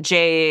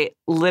 Jay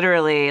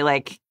literally,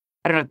 like,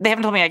 I don't know, they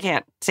haven't told me I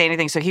can't say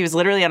anything. So he was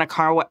literally on a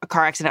car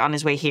accident on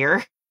his way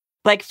here.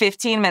 Like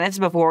 15 minutes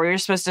before we were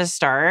supposed to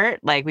start,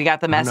 like we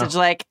got the message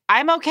like,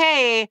 I'm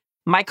okay.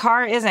 My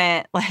car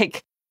isn't,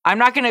 like, I'm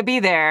not going to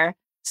be there.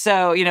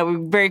 So, you know,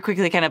 we very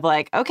quickly kind of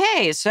like,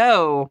 okay,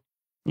 so,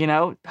 you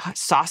know,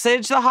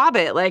 Sausage the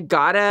Hobbit, like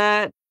got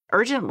a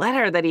urgent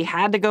letter that he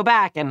had to go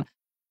back, and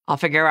I'll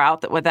figure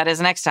out what that is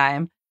next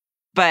time.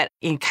 But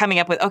in coming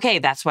up with, okay,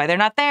 that's why they're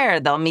not there.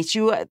 They'll meet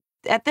you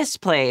at this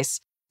place.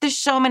 There's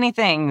so many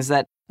things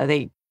that are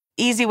the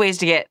easy ways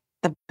to get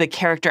the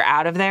character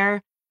out of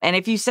there. And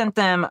if you sent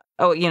them,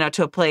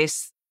 to a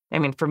place, I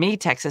mean, for me,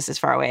 Texas is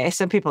far away.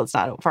 Some people, it's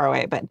not far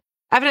away, but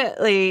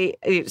evidently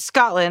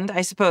Scotland,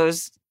 I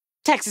suppose,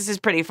 Texas is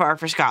pretty far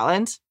for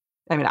Scotland.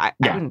 I mean, I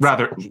wouldn't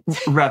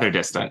rather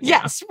distant.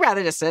 Yes,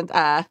 rather distant.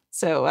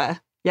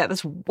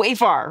 That's way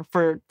far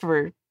for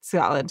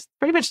Scotland.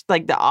 Pretty much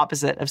like the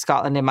opposite of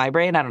Scotland in my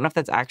brain. I don't know if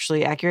that's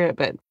actually accurate,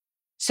 but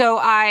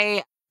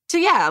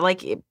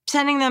like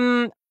sending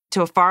them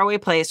to a faraway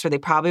place where they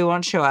probably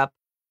won't show up.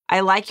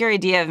 I like your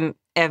idea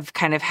of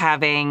kind of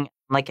having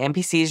like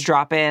NPCs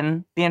drop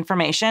in the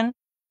information.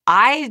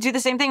 I do the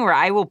same thing where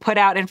I will put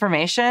out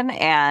information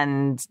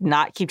and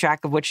not keep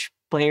track of which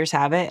players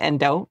have it and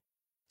don't.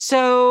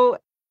 So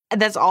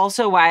that's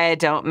also why I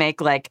don't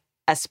make like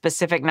a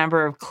specific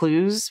number of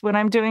clues when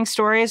I'm doing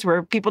stories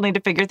where people need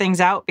to figure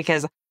things out,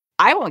 because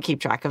I won't keep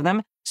track of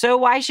them. So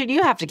why should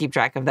you have to keep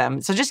track of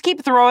them? So just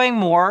keep throwing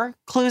more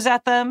clues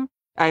at them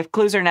if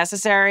clues are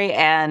necessary,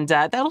 and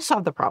that'll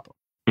solve the problem.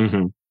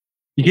 Mm-hmm.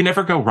 You can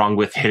never go wrong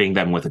with hitting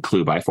them with a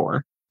clue by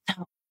 4.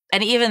 No.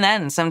 And even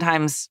then,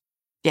 sometimes,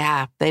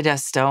 they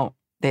just don't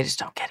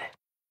get it.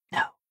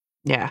 No.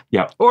 Yeah.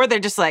 Yep. Or they're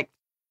just like,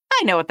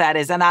 I know what that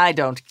is and I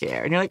don't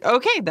care. And you're like,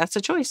 okay, that's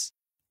a choice.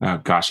 Oh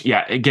gosh.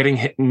 Yeah.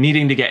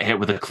 Needing to get hit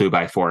with a clue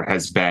by 4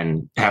 has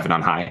been heaven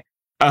on high.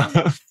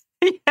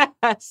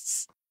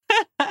 Yes.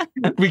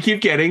 We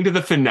keep getting to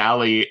the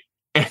finale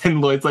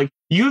and Lloyd's like,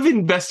 you've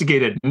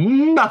investigated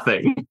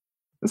nothing.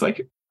 It's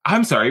like,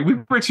 I'm sorry, we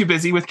were too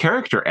busy with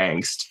character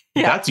angst.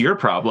 Yeah. That's your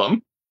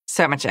problem.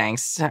 So much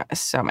angst.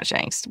 So much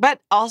angst. But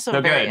also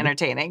very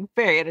entertaining.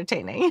 Very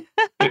entertaining.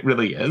 It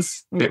really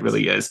is. Yes. It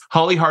really is.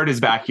 Holly Hart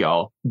is back,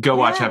 y'all. Go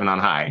watch Heaven on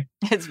High.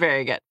 It's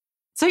very good.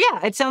 So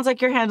it sounds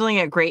like you're handling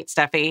it great,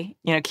 Steffi.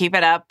 You know, keep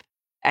it up.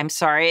 I'm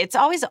sorry. It's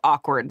always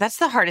awkward. That's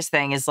the hardest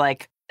thing, is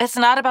like, it's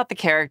not about the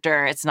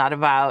character. It's not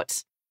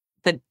about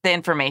the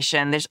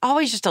information. There's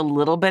always just a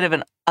little bit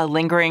of a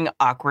lingering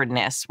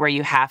awkwardness where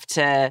you have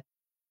to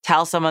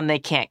tell someone they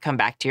can't come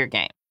back to your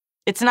game.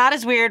 It's not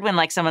as weird when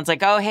like someone's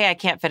like, oh, hey, I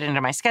can't fit it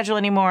into my schedule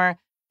anymore.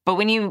 But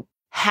when you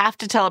have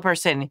to tell a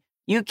person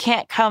you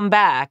can't come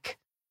back,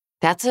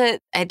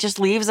 it just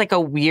leaves like a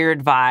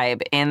weird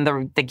vibe in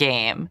the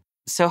game.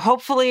 So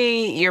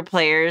hopefully your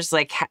players,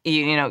 like,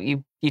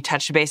 you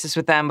touched bases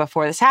with them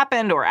before this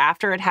happened or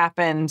after it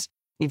happened.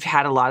 You've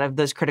had a lot of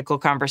those critical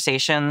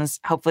conversations.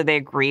 Hopefully they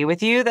agree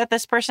with you that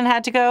this person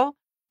had to go,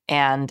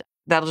 and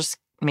that'll just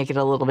make it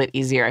a little bit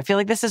easier. I feel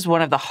like this is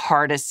one of the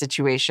hardest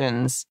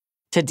situations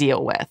to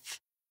deal with.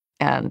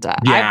 And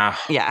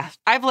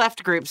I've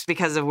left groups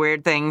because of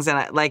weird things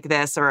and like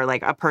this, or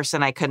like a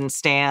person I couldn't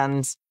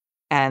stand.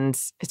 And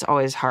it's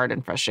always hard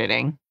and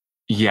frustrating.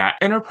 Yeah,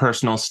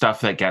 interpersonal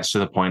stuff that gets to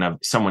the point of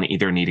someone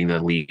either needing to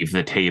leave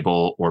the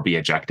table or be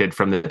ejected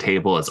from the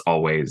table is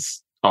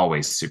always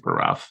super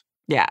rough.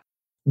 Yeah.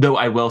 Though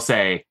I will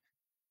say,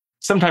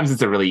 sometimes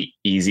it's a really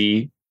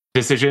easy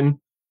decision.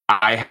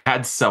 I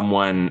had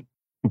someone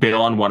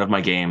bail on one of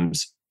my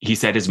games. He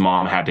said his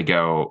mom had to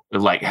go,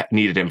 like,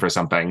 needed him for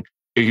something.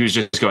 He was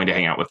just going to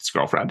hang out with his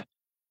girlfriend.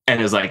 And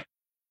it was like,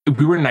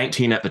 we were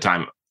 19 at the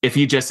time. If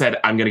he just said,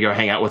 I'm going to go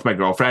hang out with my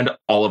girlfriend,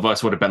 all of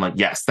us would have been like,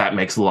 yes, that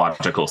makes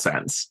logical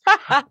sense.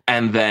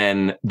 And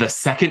then the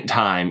second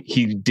time,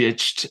 he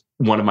ditched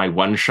one of my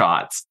one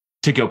shots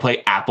to go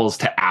play apples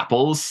to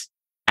apples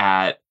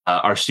at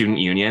our student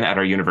union at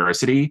our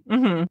university,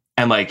 Mm-hmm.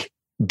 and like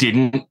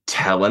didn't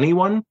tell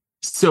anyone.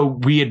 So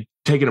we had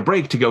taken a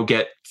break to go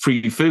get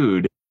free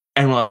food,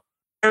 and well,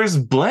 there's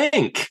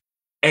blank.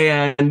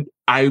 And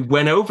I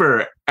went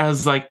over. I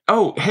was like,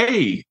 "Oh,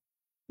 hey,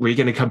 were you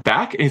going to come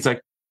back?" And he's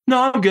like,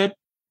 "No, I'm good."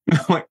 I'm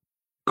like,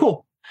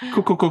 cool. I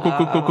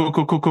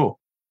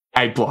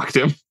blocked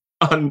him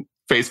on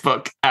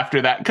Facebook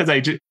after that because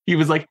he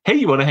was like, "Hey,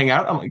 you want to hang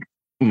out?" I'm like,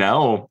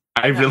 "No,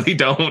 I really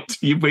don't.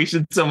 You've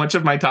wasted so much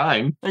of my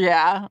time."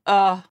 Yeah.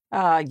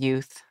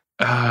 Youth.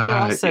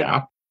 Also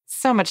Yeah.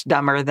 so much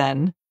dumber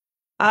than.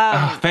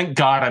 Thank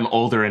God I'm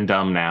older and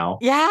dumb now.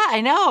 Yeah,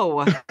 I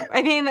know.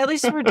 I mean, at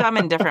least we're dumb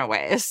in different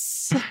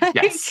ways.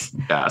 Yes.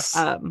 Yes.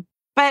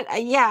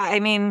 But yeah, I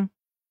mean,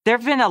 there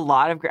have been a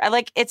lot of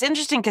like. It's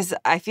interesting because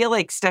I feel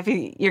like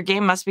Steffi, your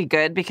game must be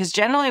good because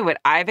generally what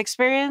I've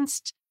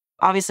experienced,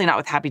 obviously not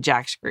with Happy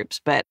Jacks groups,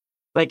 but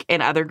like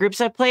in other groups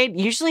I've played,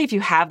 usually if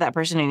you have that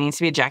person who needs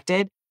to be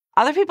ejected,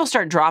 other people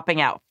start dropping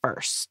out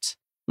first.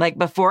 Like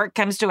before it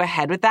comes to a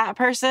head with that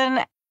person,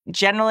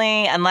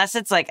 generally, unless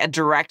it's like a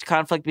direct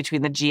conflict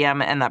between the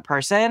GM and that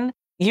person,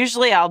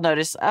 usually I'll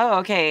notice, oh,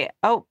 okay,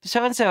 oh,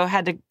 so-and-so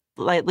had to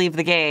like leave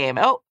the game.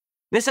 Oh,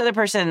 this other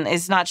person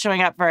is not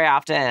showing up very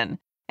often.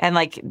 And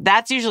like,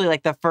 that's usually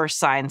like the first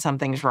sign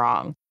something's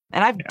wrong.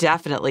 And I've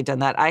definitely done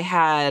that.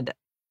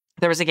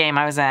 There was a game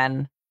I was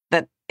in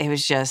that there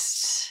was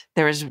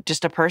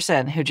just a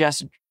person who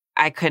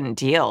I couldn't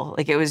deal.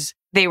 Like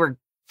they were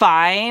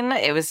fine.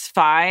 It was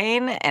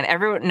fine.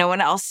 And no one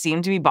else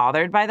seemed to be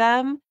bothered by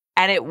them.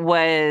 And it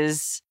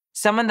was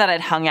someone that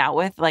I'd hung out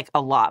with like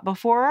a lot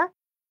before.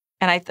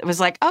 And I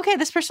was like, okay,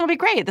 this person will be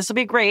great. This will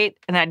be great.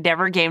 And I'd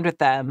never gamed with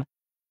them.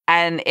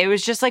 And it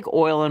was just like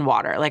oil and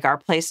water. Like our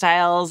play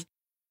styles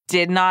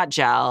did not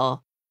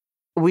gel.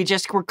 We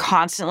just were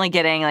constantly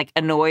getting like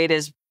annoyed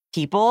as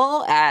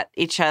people at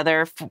each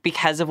other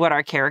because of what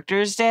our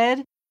characters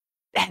did.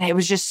 And it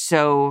was just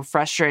so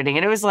frustrating.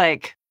 And it was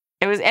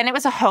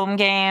a home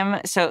game.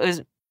 So it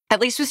was, at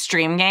least with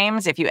stream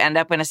games, if you end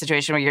up in a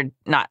situation where you're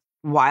not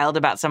wild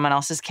about someone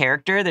else's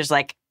character, there's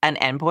like an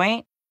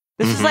endpoint.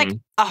 This was like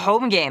a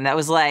home game that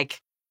was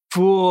like,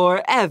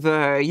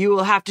 forever, you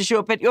will have to show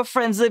up at your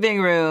friend's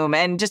living room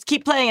and just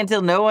keep playing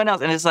until no one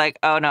else. And it's like,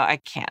 oh no, I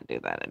can't do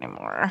that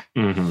anymore.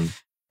 Mm-hmm.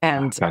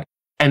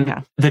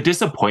 And the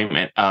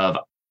disappointment of,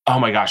 oh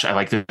my gosh, I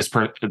like this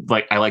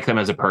I like them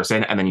as a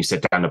person, and then you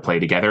sit down to play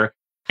together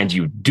and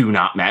you do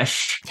not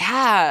mesh.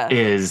 Yeah,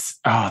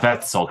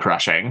 that's soul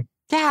crushing.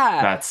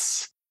 Yeah,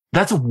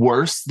 that's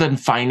worse than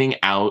finding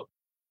out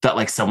that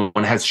like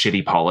someone has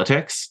shitty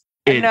politics.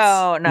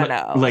 No.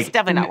 Like, it's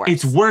definitely not worse.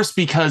 It's worse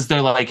because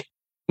they're like,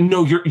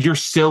 no, you're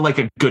still like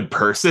a good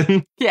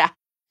person. Yeah.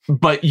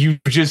 But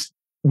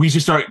we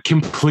just aren't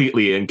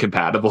completely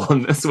incompatible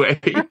in this way.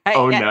 Right,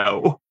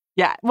 no.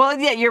 Yeah. Well,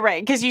 yeah, you're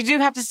right. Because you do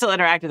have to still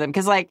interact with them.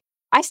 Because like,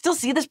 I still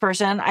see this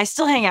person. I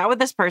still hang out with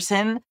this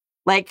person.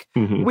 Like,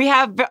 we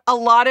have a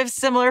lot of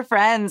similar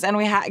friends and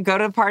we go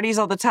to parties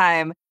all the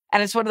time.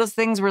 And it's one of those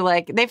things where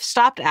like, they've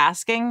stopped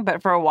asking,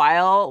 but for a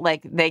while,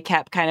 like they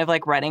kept kind of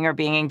like running or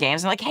being in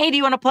games. I'm like, hey, do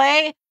you want to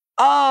play?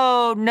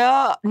 Oh,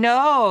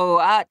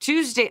 no.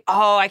 Tuesday.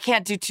 Oh, I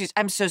can't do Tuesday.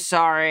 I'm so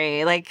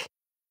sorry. Like,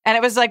 and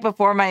it was like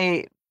before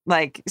my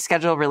like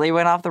schedule really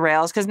went off the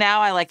rails. Cause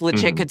now I like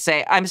legit could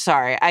say, I'm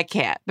sorry, I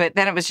can't. But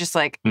then it was just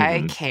like,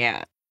 I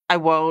can't, I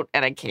won't,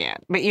 and I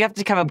can't. But you have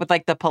to come up with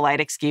like the polite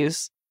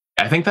excuse.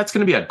 I think that's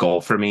going to be a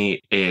goal for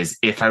me is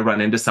if I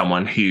run into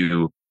someone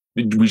who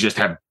we just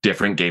have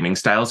different gaming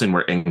styles and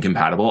we're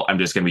incompatible, I'm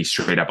just going to be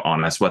straight up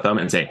honest with them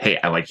and say, hey,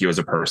 I like you as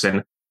a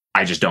person.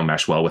 I just don't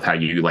mesh well with how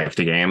you like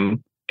to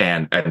game,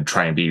 and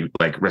try and be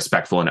like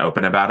respectful and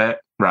open about it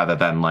rather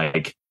than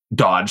like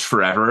dodge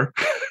forever.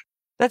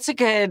 That's a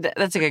good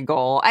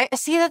goal. I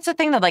see. That's the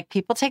thing that like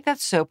people take that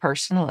so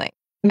personally.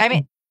 I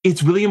mean,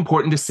 it's really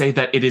important to say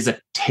that it is a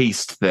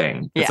taste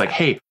thing. It's like,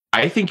 hey,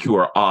 I think you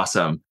are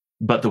awesome,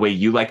 but the way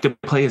you like to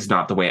play is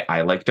not the way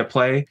I like to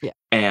play. Yeah.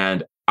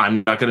 And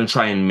I'm not going to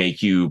try and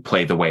make you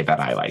play the way that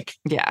I like.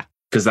 Yeah.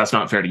 Because that's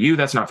not fair to you.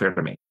 That's not fair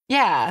to me.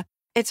 Yeah.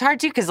 It's hard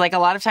too, because like a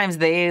lot of times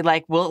they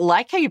like will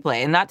like how you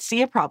play and not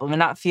see a problem and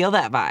not feel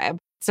that vibe.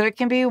 So it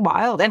can be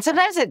wild. And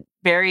sometimes it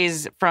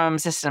varies from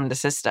system to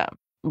system.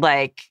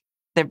 Like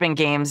there've been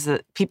games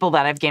that people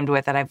that I've gamed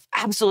with that I've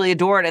absolutely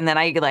adored. And then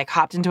I like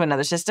hopped into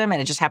another system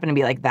and it just happened to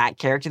be like that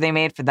character they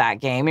made for that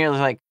game. You're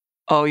like,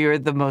 oh, you're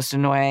the most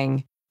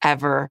annoying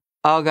ever.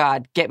 oh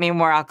God, get me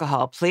more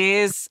alcohol,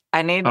 please.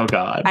 Oh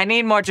God. I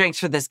need more drinks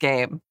for this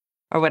game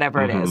or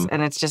whatever it is. Mhm.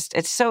 And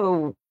it's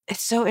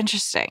so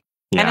interesting.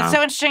 And it's Yeah.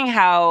 so interesting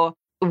how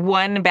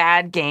one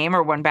bad game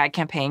or one bad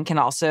campaign can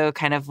also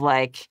kind of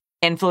like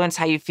influence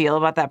how you feel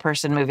about that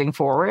person moving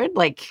forward.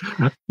 Like,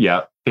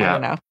 Yeah. I Yeah.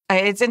 don't know.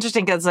 It's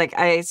interesting because like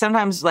I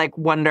sometimes like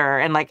wonder,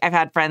 and like I've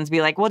had friends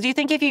be like, well, do you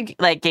think if you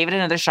like gave it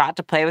another shot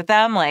to play with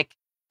them, like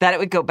that it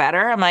would go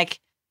better? I'm like,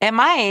 it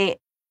might,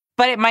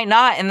 but it might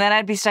not. And then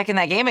I'd be stuck in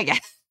that game again.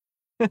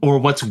 Or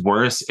what's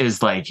worse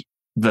is like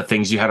the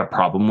things you had a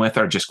problem with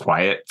are just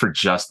quiet for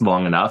just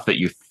long enough that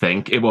you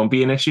think it won't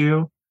be an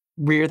issue.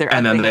 Rear their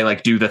And then ugly they head.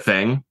 like do the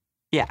thing.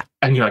 Yeah.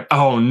 And you're like,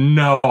 oh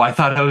no, I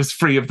thought I was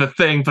free of the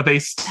thing, but they.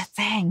 That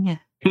thing.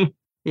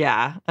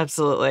 Yeah,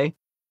 absolutely.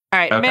 All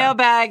right, Okay.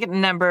 mailbag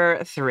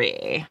number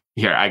 3.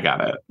 Here, I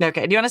got it.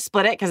 Okay, do you want to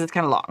split it? Because it's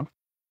kind of long.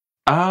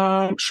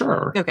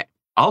 Sure. Okay.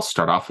 I'll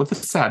start off with the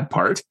sad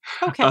part.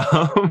 Okay.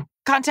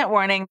 Content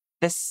warning.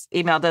 This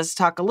email does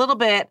talk a little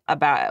bit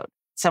about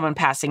someone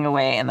passing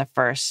away in the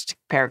first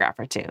paragraph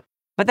or two,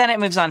 but then it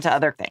moves on to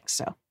other things.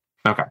 So,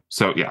 Okay.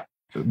 So, yeah,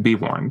 be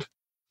warned.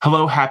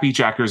 Hello, happy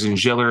jackers and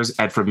jillers.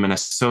 Ed from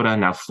Minnesota,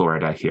 now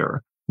Florida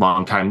here.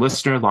 Longtime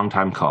listener,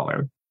 longtime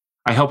caller.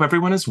 I hope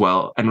everyone is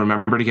well and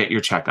remember to get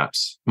your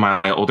checkups.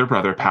 My older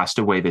brother passed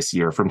away this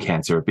year from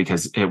cancer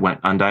because it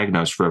went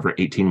undiagnosed for over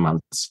 18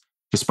 months,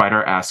 despite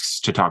our asks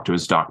to talk to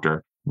his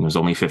doctor. He was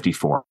only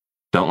 54.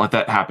 Don't let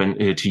that happen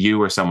to you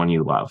or someone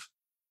you love.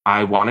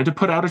 I wanted to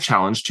put out a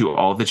challenge to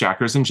all the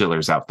jackers and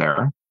jillers out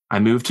there. I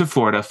moved to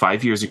Florida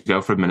 5 years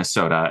ago from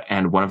Minnesota,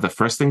 and one of the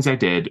first things I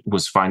did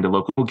was find a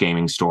local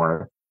gaming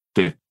store.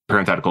 The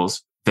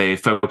parentheticals, they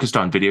focused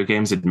on video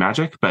games and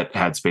Magic, but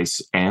had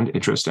space and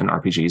interest in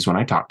RPGs when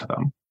I talked to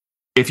them.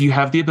 If you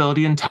have the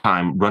ability and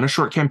time, run a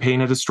short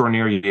campaign at a store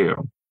near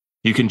you.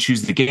 You can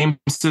choose the game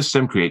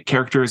system, create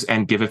characters,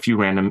 and give a few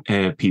random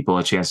people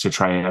a chance to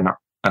try an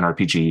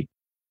RPG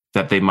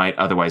that they might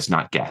otherwise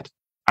not get.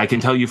 I can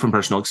tell you from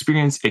personal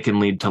experience, it can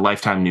lead to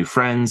lifetime new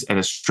friends and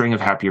a string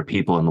of happier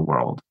people in the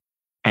world.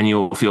 And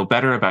you'll feel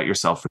better about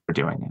yourself for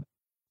doing it.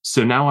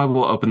 So now I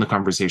will open the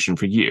conversation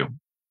for you,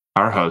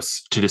 our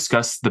hosts, to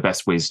discuss the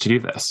best ways to do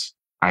this.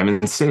 I'm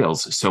in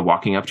sales, so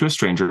walking up to a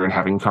stranger and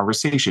having a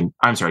conversation.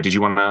 I'm sorry, did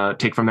you want to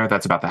take from there?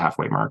 That's about the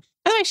halfway mark.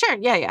 oh, sure.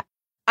 Yeah.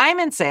 I'm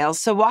in sales,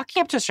 so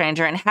walking up to a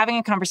stranger and having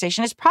a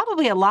conversation is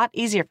probably a lot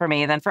easier for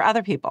me than for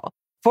other people.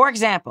 For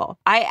example,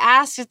 I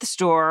asked at the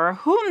store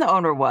whom the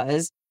owner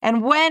was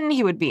and when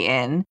he would be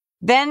in,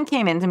 then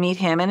came in to meet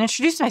him and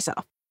introduce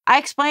myself. I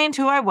explained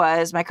who I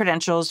was, my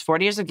credentials,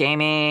 40 years of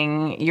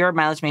gaming, your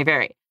mileage may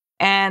vary,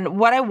 and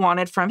what I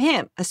wanted from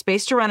him, a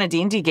space to run a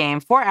D&D game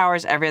 4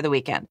 hours every other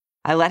weekend.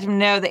 I let him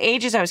know the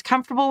ages I was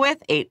comfortable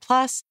with,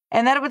 8+,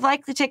 and that it would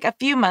likely take a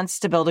few months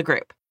to build a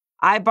group.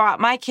 I brought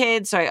my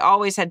kids, so I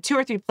always had 2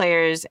 or 3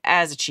 players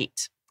as a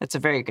cheat. That's a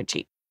very good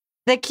cheat.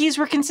 The keys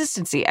were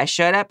consistency. I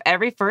showed up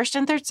every first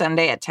and third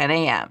Sunday at 10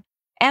 a.m.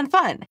 And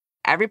fun.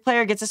 Every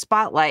player gets a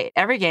spotlight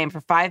every game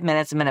for 5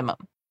 minutes minimum.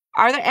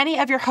 Are there any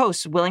of your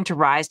hosts willing to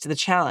rise to the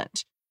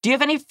challenge? Do you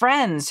have any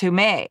friends who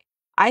may?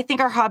 I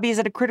think our hobby is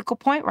at a critical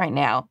point right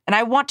now, and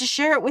I want to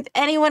share it with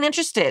anyone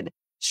interested.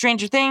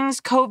 Stranger Things,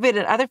 COVID,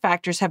 and other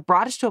factors have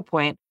brought us to a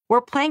point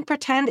where playing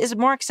pretend is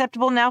more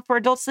acceptable now for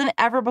adults than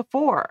ever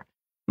before.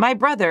 My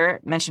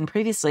brother, mentioned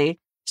previously,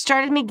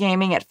 started me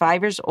gaming at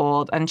 5 years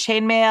old on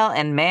chainmail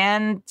and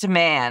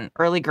man-to-man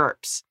early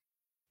GURPS.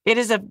 It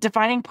is a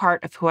defining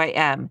part of who I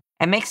am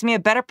and makes me a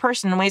better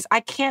person in ways I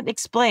can't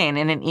explain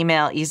in an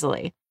email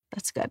easily.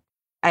 That's good.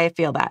 I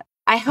feel that.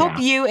 I hope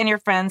you and your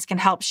friends can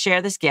help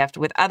share this gift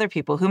with other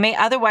people who may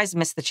otherwise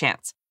miss the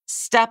chance.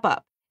 Step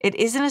up. It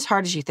isn't as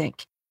hard as you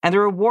think, and the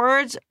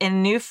rewards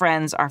in new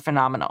friends are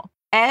phenomenal.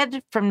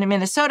 Ed from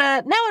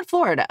Minnesota, now in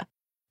Florida.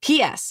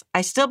 P.S.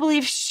 I still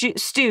believe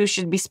Stu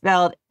should be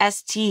spelled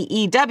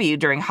S-T-E-W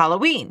during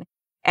Halloween,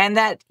 and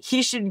that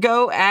he should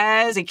go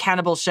as a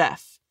cannibal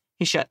chef.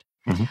 He should.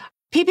 Mhm.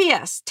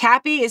 P.P.S.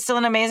 Tappy is still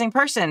an amazing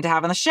person to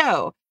have on the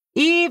show,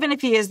 even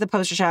if he is the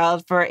poster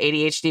child for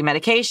ADHD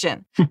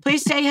medication.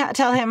 Please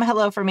tell him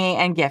hello for me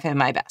and give him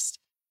my best.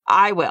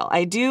 I will.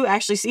 I do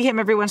actually see him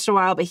every once in a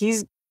while, but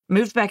he's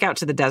moved back out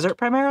to the desert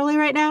primarily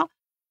right now.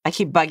 I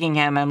keep bugging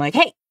him. I'm like,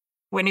 hey,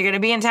 when are you going to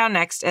be in town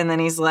next? And then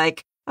he's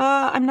like,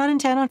 I'm not in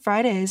town on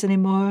Fridays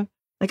anymore.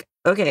 Like,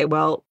 okay,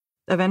 well,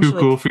 eventually. Too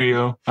cool for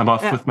you. I'm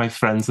off Yeah. with my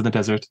friends in the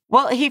desert.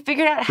 Well, he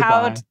figured out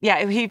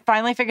Goodbye. he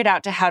finally figured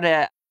out how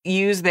to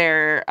use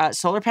their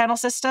solar panel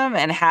system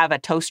and have a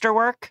toaster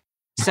work.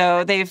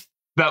 So they've,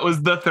 That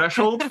was the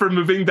threshold for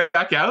moving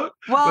back out?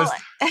 well,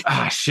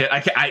 Shit.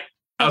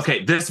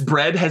 Okay, this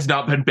bread has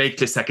not been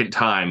baked a second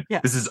time. Yeah.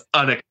 This is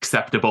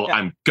unacceptable. Yeah.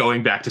 I'm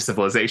going back to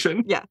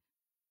civilization.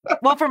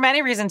 well, for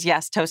many reasons,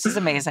 yes, toast is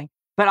amazing.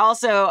 But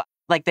also,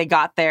 like, they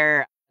got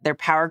their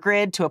power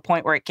grid to a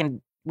point where it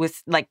can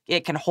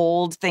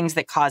hold things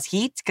that cause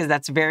heat, because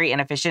that's very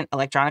inefficient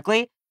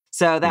electronically.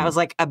 So that was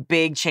like a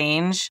big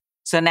change.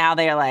 So now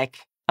they are like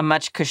a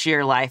much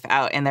cushier life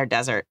out in their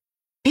desert.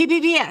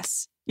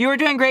 PPPS, you are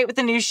doing great with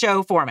the new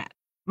show format.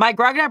 My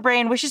grognard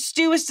brain wishes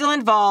Stu was still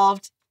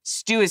involved.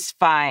 Stu is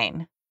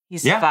fine.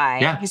 He's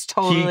fine. Yeah. He's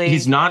totally...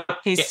 He's not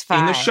he's in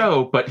fine. the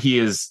show, but he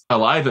is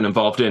alive and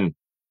involved in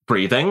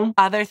breathing,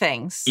 Other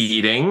things.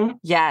 eating,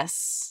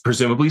 Yes.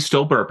 presumably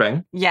still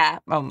burping. Yeah.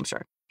 Oh, I'm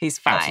sure. He's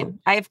fine. Absolutely.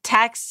 I have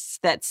texts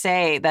that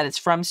say that it's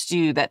from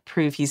Stu that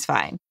prove he's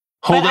fine.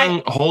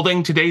 But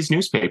Holding today's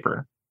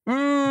newspaper.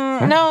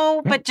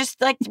 No, but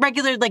just like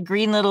regular, like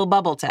green little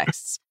bubble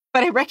texts.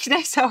 But I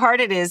recognize how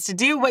hard it is to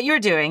do what you're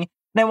doing.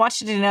 And I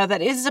want you to know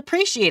that it is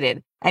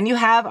appreciated and you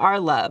have our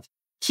love.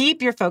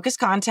 Keep your focused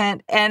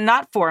content and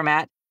not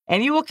format,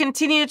 and you will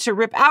continue to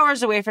rip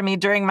hours away from me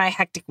during my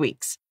hectic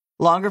weeks.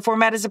 Longer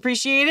format is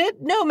appreciated,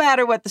 no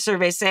matter what the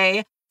surveys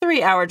say.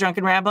 3-hour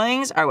drunken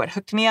ramblings are what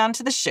hooked me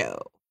onto the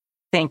show.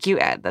 Thank you,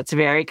 Ed. That's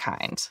very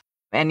kind.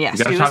 And yes,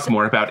 We got to Stu talk is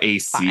more about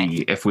AC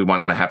fine. if we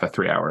want to have a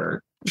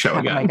 3-hour show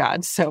again. Oh my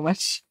God, so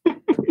much.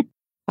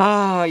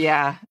 Oh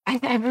yeah. I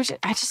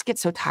just get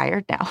so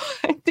tired now.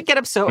 I have to get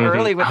up so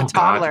early with Oh, a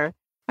toddler.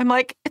 I'm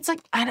like, it's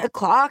like 9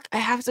 o'clock. I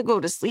have to go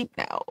to sleep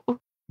now.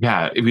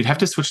 Yeah, we'd have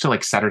to switch to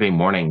like Saturday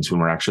mornings when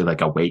we're actually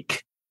like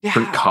awake.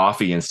 Drink Yeah.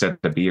 coffee instead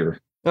of beer.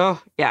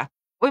 Oh yeah.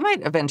 We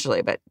might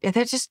eventually, but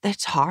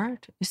it's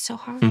hard. It's so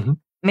hard. Mhm.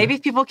 Maybe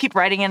if people keep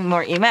writing in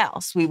more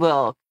emails, we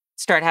will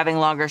start having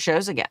longer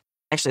shows again.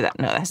 Actually, that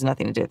has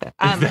nothing to do with it.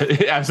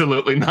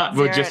 Absolutely not.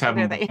 We'll just have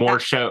zero to do that, more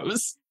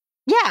shows.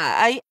 Yeah,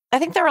 I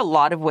think there are a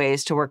lot of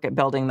ways to work at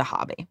building the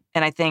hobby.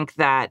 And I think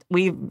that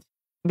we've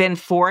been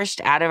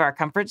forced out of our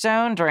comfort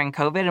zone during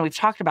COVID, and we've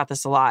talked about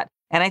this a lot.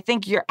 And I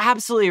think you're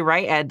absolutely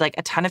right, Ed. Like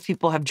a ton of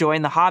people have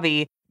joined the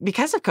hobby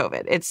because of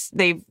COVID.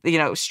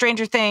 They've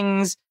Stranger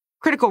Things,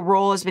 Critical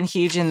Role has been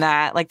huge in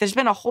that. Like there's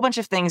been a whole bunch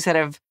of things that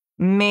have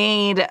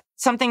made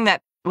something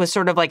that was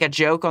sort of like a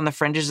joke on the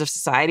fringes of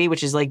society,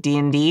 which is like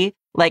D&D,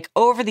 like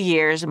over the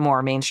years,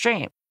 more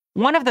mainstream.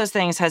 One of those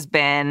things has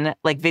been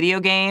like video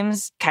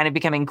games kind of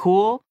becoming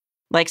cool.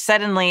 Like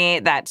suddenly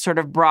that sort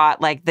of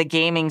brought like the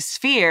gaming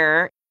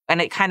sphere, and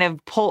it kind of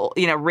how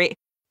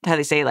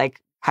they say,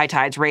 like high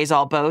tides raise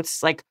all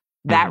boats. Like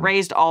that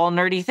raised all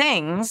nerdy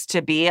things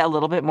to be a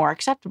little bit more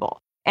acceptable.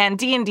 And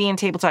D&D and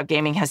tabletop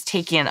gaming has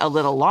taken a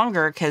little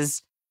longer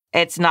because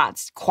it's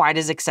not quite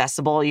as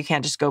accessible. You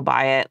can't just go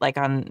buy it like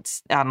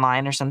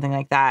online or something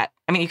like that.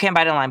 I mean, you can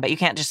buy it online, but you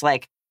can't just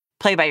like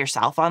play by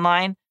yourself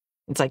online.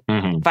 It's like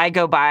if I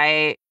go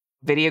buy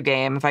video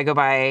game, if I go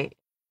buy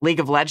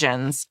League of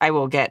Legends, I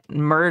will get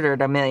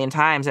murdered a million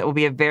times. It will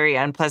be a very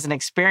unpleasant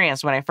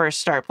experience when I first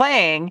start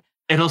playing.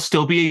 It'll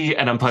still be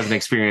an unpleasant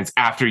experience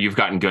after you've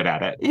gotten good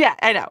at it. Yeah,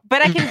 I know.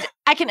 But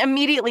I can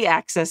immediately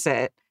access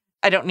it.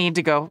 I don't need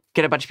to go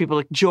get a bunch of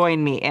people to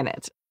join me in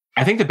it.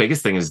 I think the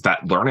biggest thing is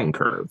that learning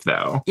curve,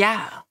 though.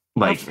 Yeah.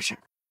 Like, for sure.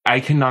 I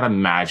cannot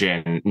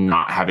imagine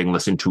not having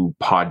listened to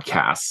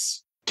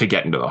podcasts to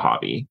get into the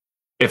hobby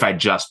if I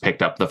just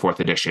picked up the 4th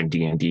edition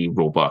D&D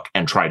rulebook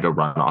and tried to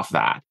run off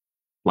that.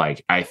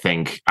 Like, I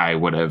think I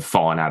would have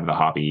fallen out of the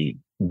hobby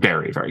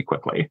very, very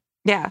quickly.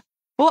 Yeah.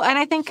 Well, and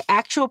I think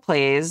actual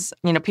plays,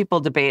 people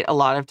debate a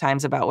lot of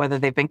times about whether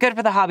they've been good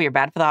for the hobby or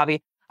bad for the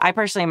hobby. I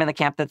personally am in the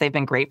camp that they've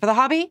been great for the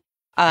hobby.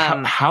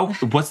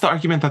 What's the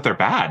argument that they're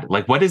bad?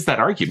 Like, what is that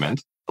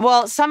argument?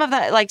 Well, some of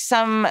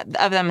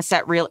them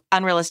set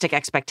unrealistic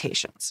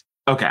expectations.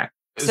 Okay.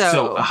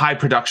 So high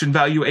production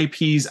value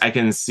APs, I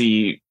can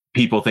see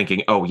people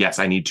thinking, oh, yes,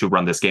 I need to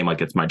run this game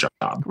like it's my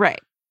job. Right.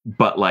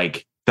 But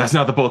like, that's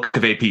not the bulk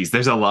of APs.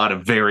 There's a lot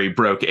of very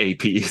broke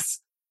APs.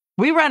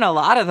 We run a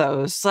lot of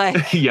those.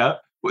 Like, yeah.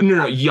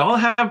 No. Y'all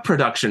have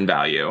production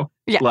value.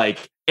 Yeah.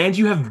 Like, and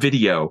you have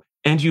video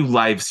and you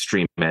live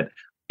stream it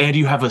and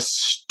you have a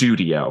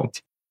studio.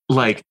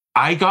 Like,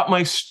 I got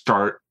my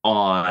start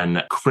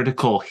on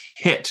Critical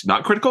Hit,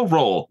 not Critical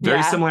Role.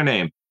 Very similar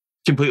name,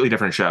 completely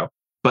different show.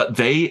 But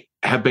they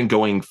have been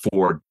going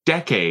for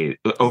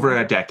over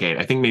a decade,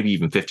 I think maybe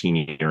even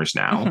 15 years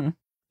now. Mm-hmm.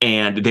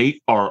 And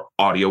they are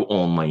audio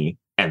only,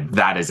 and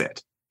that is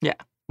it. Yeah.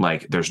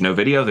 Like, there's no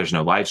video, there's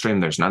no live stream,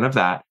 there's none of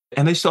that.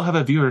 And they still have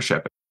a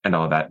viewership and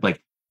all of that.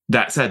 Like,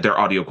 that said, their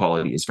audio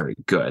quality is very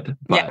good.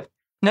 But, yeah.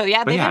 No,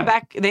 yeah,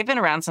 they've been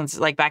around since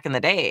like back in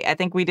the day. I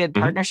think we did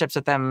partnerships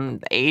with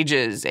them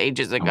ages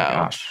ago. Oh my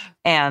gosh.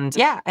 And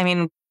yeah, I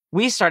mean,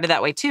 we started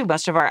that way too.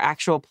 Most of our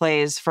actual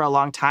plays for a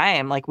long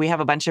time, like we have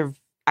a bunch of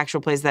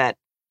actual plays that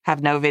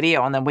have no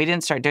video on them. We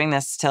didn't start doing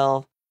this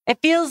till it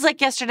feels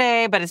like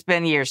yesterday, but it's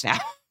been years now.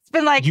 It's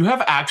been like you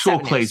have actual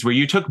 7 plays years. where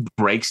you took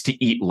breaks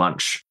to eat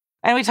lunch.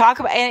 And we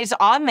talk about, and it's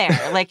on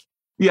there. Like,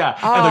 yeah.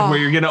 And like where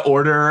you're going to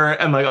order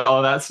and like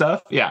all that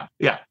stuff. Yeah.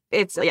 Yeah.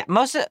 It's,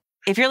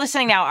 if you're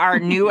listening now, our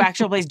new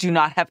actual plays do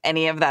not have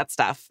any of that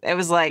stuff. It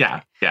was like,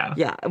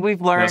 yeah, we've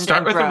learned.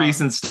 Start with the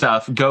recent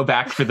stuff. Go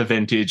back for the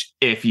vintage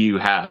if you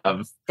have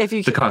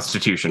the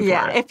constitution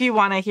for it. If you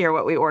want to hear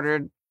what we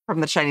ordered from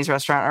the Chinese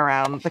restaurant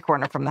around the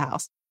corner from the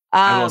house.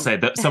 I will say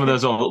that some of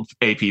those old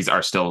APs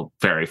are still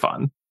very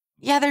fun.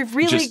 Yeah, they're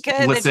really just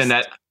good. Listen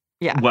at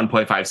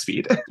 1.5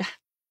 speed.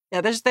 Yeah,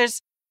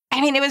 there's.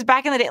 I mean, it was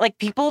back in the day. Like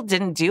people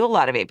didn't do a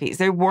lot of APs.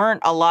 There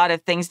weren't a lot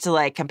of things to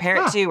like compare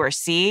it to or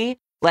see.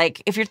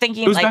 Like, if you're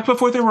thinking It was like, back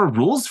before there were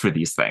rules for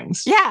these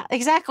things. yeah,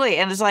 exactly.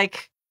 And it's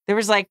like, there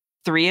was like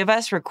 3 of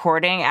us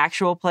recording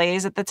actual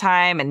plays at the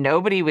time, and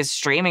nobody was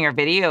streaming or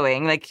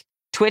videoing. Like,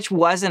 Twitch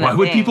wasn't Why a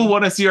would thing. people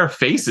want to see our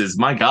faces?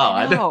 My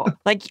God. No.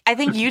 Like, I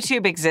think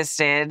YouTube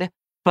existed,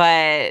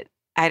 but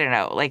I don't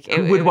know. Like,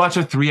 Who would watch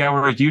a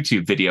 3-hour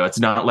YouTube video? It's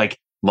not like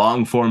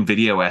long form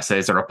video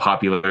essays are a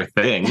popular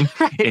thing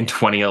right. in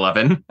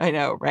 2011. I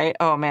know, right?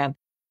 Oh, man.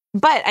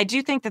 But I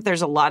do think that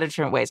there's a lot of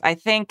different ways. I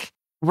think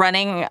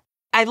running,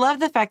 I love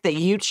the fact that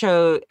you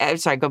chose,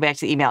 go back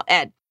to the email,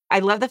 Ed. I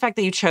love the fact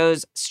that you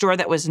chose a store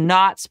that was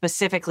not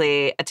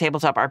specifically a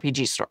tabletop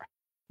RPG store,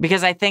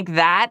 because I think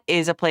that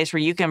is a place where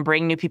you can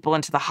bring new people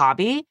into the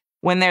hobby.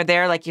 When they're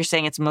there, like you're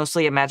saying, it's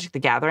mostly a Magic the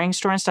Gathering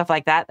store and stuff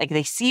like that. Like,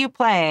 they see you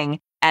playing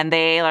and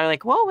they are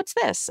like, whoa, what's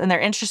this? And they're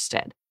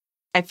interested.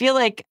 I feel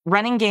like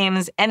running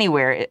games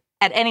anywhere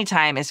at any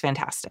time is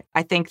fantastic.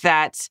 I think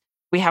that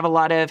we have a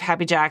lot of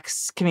Happy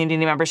Jacks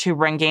community members who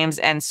run games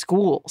and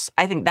schools.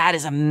 I think that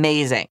is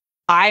amazing.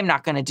 I'm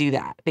not going to do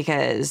that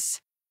because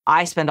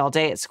I spend all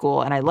day at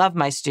school and I love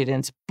my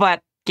students,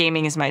 but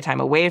gaming is my time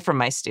away from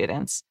my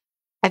students.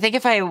 I think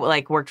if I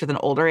like worked with an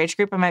older age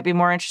group, I might be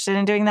more interested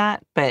in doing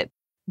that. But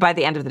by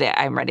the end of the day,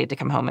 I'm ready to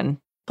come home and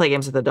play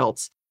games with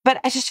adults. But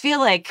I just feel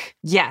like,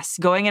 yes,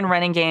 going and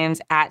running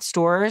games at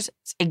stores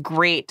is a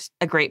great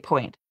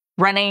point.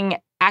 Running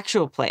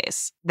actual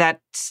plays,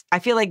 I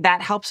feel like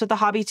that helps with the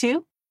hobby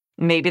too.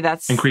 Maybe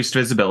that's increased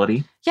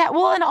visibility. Yeah,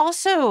 well, and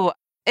also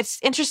it's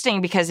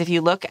interesting because if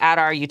you look at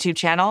our YouTube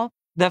channel,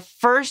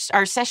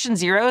 our session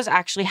zeros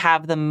actually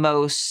have the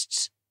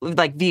most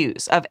like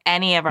views of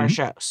any of our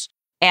shows.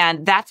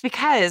 And that's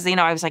because,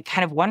 I was like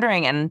kind of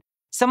wondering, and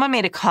someone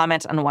made a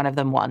comment on one of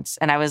them once,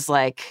 and I was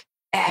like,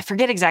 I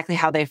forget exactly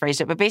how they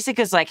phrased it, but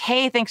basically it's like,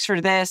 hey, thanks for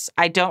this.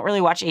 I don't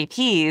really watch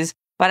APs,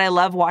 but I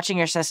love watching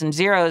your session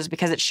zeros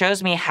because it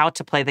shows me how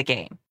to play the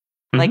game.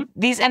 Like,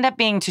 these end up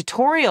being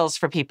tutorials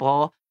for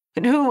people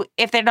who,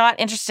 if they're not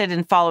interested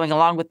in following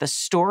along with the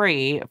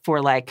story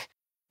for like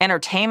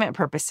entertainment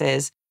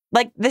purposes,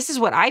 like, this is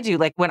what I do.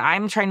 Like, when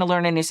I'm trying to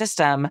learn a new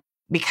system,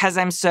 because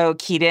I'm so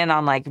keyed in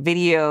on like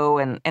video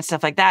and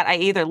stuff like that, I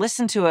either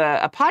listen to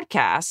a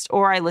podcast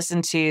or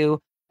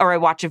I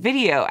watch a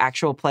video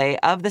actual play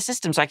of the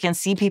system so I can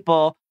see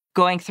people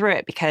going through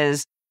it,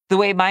 because the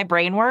way my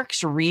brain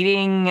works,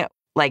 reading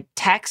like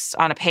text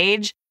on a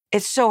page,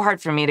 it's so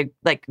hard for me to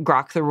like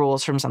grok the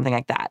rules from something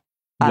like that.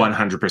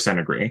 100%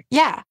 agree.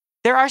 Yeah.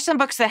 There are some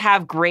books that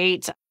have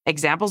great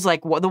examples,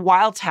 like the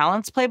Wild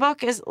Talents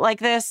playbook is like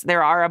this.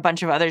 There are a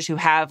bunch of others who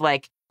have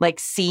like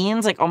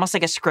scenes, like almost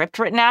like a script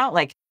written out,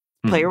 like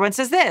player one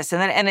says this,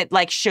 and it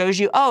like shows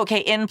you, oh, okay,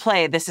 in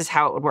play, this is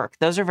how it would work.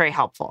 Those are very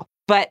helpful.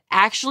 But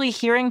actually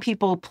hearing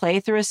people play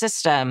through a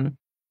system,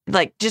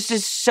 like, just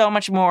is so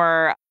much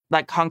more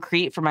like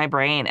concrete for my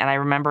brain. And I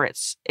remember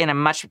it's in a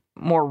much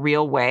more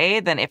real way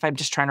than if I'm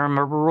just trying to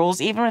remember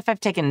rules, even if I've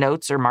taken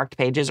notes or marked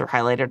pages or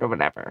highlighted or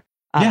whatever.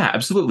 Yeah,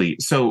 absolutely.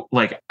 So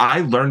like,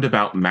 I learned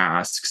about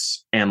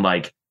masks and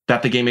like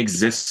that the game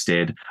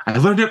existed. I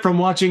learned it from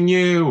watching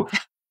you.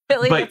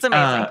 Really? That's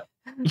amazing.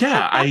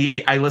 Yeah,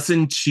 I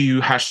listened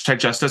to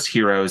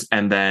 #JustUsHeroes,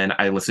 and then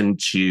I listened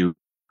to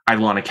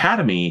Eidolon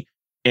Academy,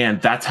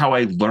 and that's how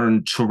I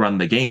learned to run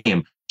the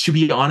game. To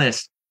be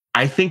honest,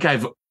 I think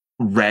I've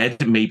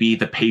read maybe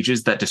the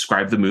pages that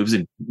describe the moves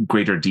in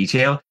greater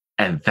detail,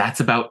 and that's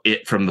about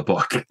it from the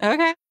book.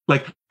 Okay.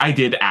 Like, I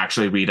did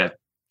actually read a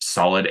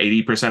solid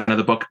 80% of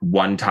the book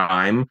one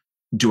time.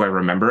 Do I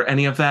remember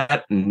any of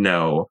that?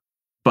 No.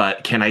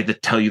 But can I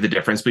tell you the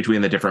difference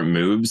between the different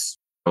moves,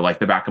 like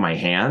the back of my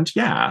hand?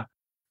 Yeah.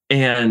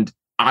 And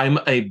I'm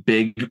a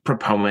big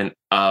proponent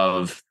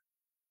of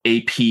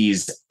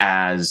APs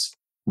as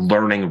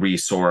learning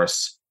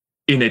resource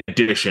in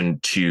addition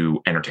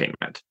to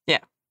entertainment. Yeah.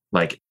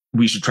 Like,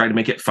 we should try to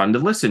make it fun to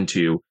listen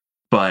to,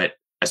 but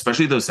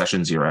especially those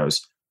session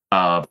zeros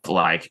of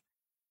like,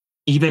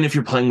 even if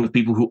you're playing with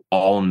people who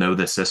all know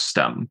the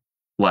system,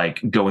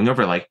 like going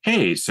over like,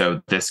 hey,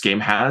 so this game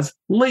has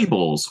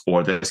labels,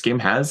 or this game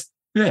has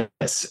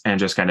this, and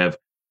just kind of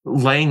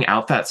laying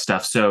out that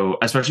stuff. So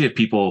especially if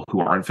people who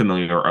aren't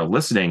familiar are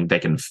listening, they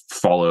can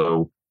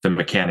follow the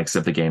mechanics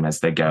of the game as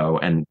they go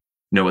and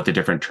know what the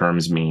different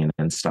terms mean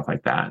and stuff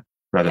like that,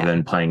 rather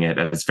than playing it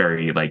as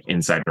very like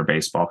insider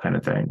baseball kind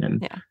of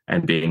thing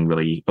and being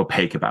really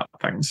opaque about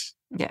things.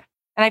 Yeah.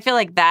 And I feel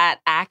like that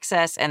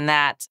access and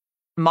that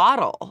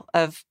model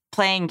of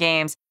playing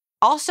games,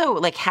 also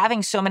like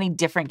having so many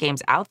different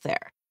games out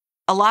there.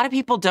 A lot of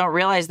people don't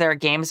realize there are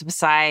games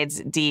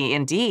besides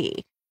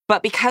D&D,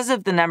 but because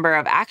of the number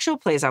of actual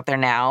plays out there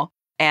now,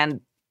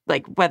 and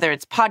like whether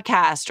it's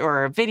podcast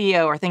or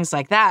video or things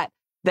like that,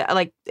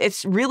 like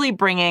it's really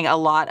bringing a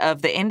lot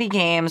of the indie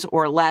games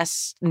or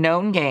less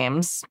known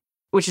games,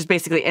 which is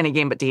basically any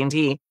game but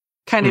D&D,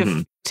 kind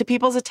of to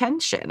people's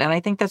attention. And I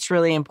think that's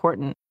really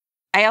important.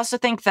 I also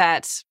think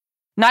that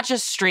not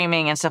just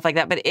streaming and stuff like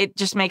that, but it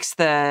just makes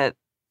the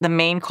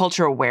main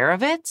culture aware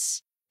of it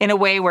in a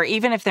way where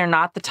even if they're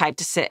not the type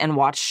to sit and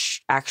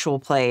watch actual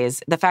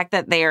plays, the fact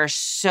that they are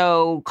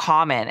so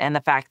common and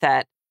the fact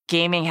that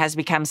gaming has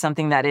become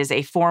something that is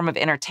a form of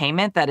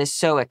entertainment that is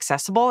so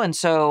accessible and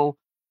so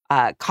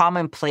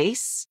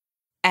commonplace,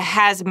 it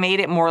has made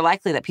it more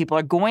likely that people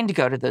are going to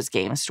go to those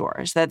game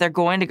stores, that they're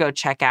going to go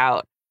check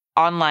out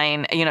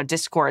online,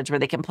 Discords where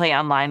they can play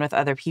online with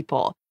other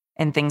people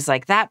and things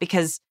like that,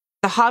 because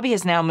the hobby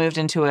has now moved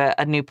into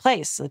a new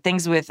place.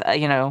 Things with,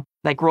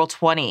 like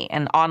Roll20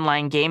 and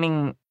online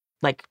gaming,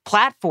 like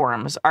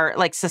platforms are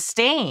like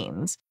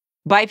sustained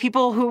by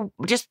people who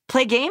just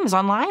play games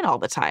online all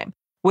the time,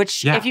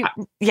 which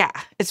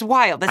it's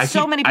wild. There's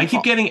so many people. I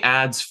keep getting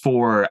ads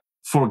for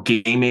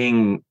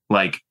gaming,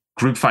 like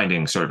group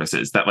finding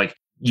services that like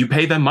you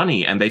pay them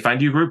money and they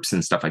find you groups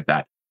and stuff like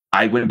that.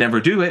 I would never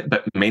do it,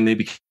 but mainly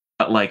because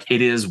like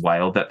it is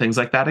wild that things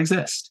like that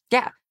exist.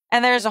 Yeah.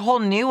 And there's a whole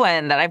new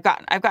one that I've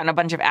gotten a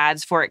bunch of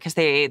ads for it because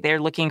they're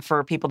looking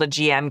for people to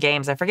GM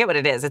games. I forget what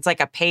it is. It's like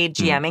a paid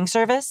GMing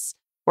service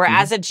where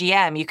as a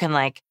GM, you can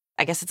like,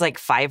 I guess it's like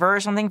Fiverr or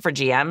something for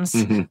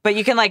GMs, but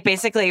you can like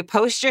basically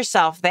post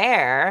yourself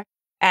there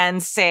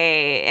and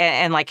say,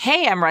 and like,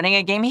 hey, I'm running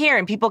a game here,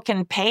 and people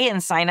can pay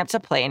and sign up to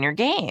play in your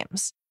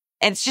games.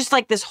 And it's just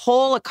like this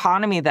whole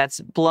economy that's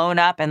blown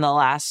up in the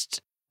last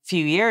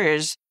few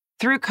years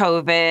through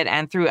COVID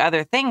and through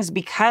other things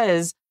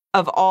because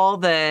of all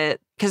the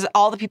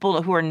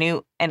people who are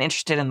new and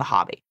interested in the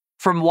hobby,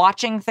 from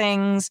watching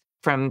things,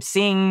 from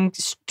seeing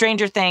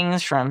Stranger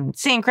Things, from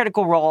seeing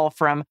Critical Role,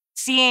 from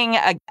seeing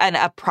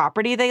a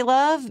property they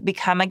love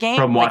become a game.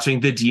 From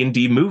watching the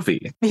D&D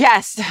movie.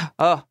 Yes.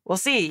 Oh, we'll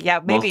see. Yeah,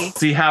 maybe. We'll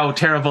see how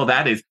terrible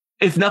that is.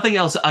 If nothing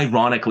else,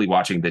 ironically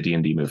watching the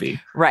D&D movie.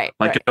 Right.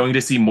 Like going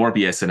to see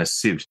Morbius in a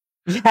suit.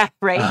 Yeah,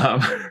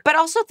 right. But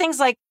also things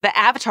like the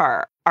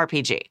Avatar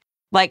RPG.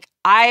 Like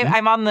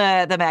I'm on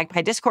the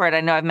Magpie Discord.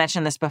 I know I've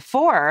mentioned this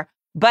before,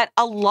 but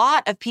a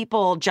lot of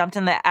people jumped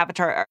in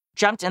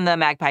the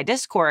Magpie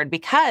Discord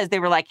because they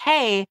were like,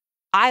 hey,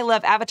 I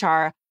love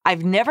Avatar.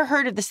 I've never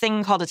heard of this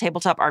thing called a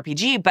tabletop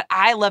RPG, but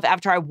I love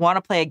Avatar. I want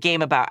to play a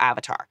game about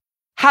Avatar.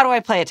 How do I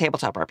play a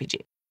tabletop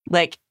RPG?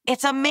 Like,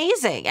 it's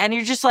amazing. And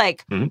you're just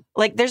like,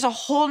 like there's a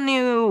whole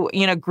new,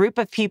 group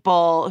of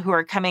people who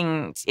are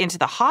coming into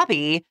the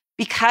hobby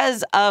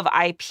because of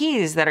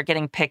IPs that are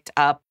getting picked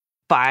up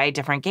by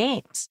different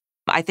games.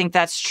 I think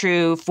that's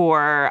true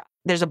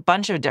there's a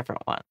bunch of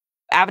different ones.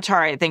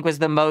 Avatar, I think, was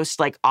the most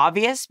like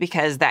obvious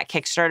because that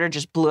Kickstarter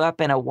just blew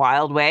up in a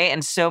wild way.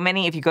 And so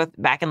many, if you go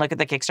back and look at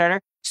the Kickstarter,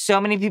 so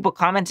many people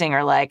commenting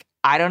are like,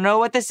 I don't know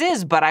what this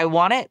is, but I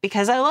want it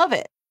because I love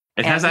it.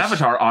 It has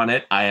Avatar on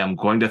it. I am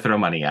going to throw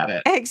money at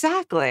it.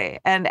 Exactly.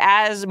 And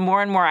as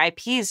more and more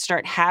IPs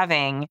start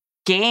having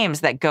games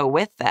that go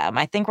with them,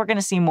 I think we're going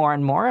to see more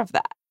and more of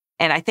that.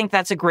 And I think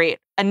that's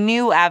a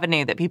new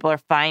avenue that people are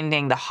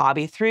finding the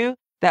hobby through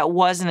that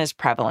wasn't as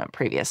prevalent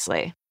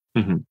previously.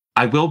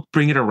 I will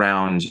bring it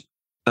around.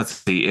 Let's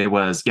see. It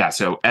was,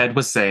 so Ed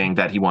was saying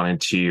that he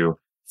wanted to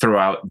throw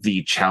out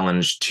the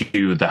challenge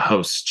to the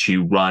hosts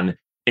to run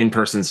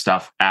in-person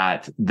stuff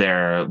at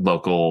their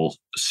local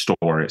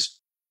stores.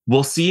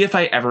 We'll see if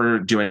I ever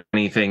do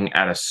anything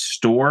at a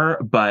store,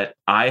 but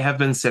I have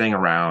been sitting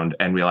around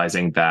and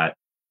realizing that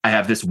I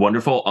have this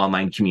wonderful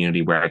online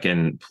community where I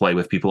can play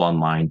with people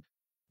online,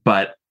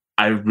 but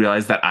I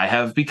realized that I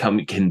have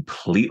become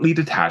completely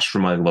detached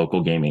from my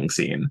local gaming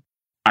scene.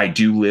 I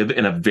do live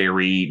in a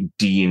very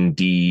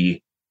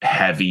D&D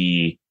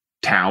heavy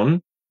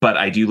town, but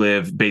I do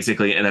live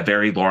basically in a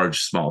very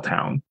large, small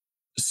town.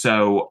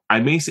 So I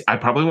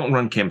probably won't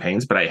run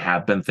campaigns, but I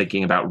have been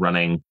thinking about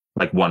running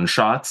like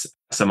one-shots,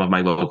 some of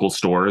my local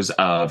stores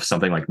of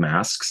something like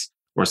Masks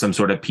or some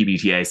sort of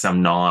PBTA,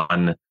 some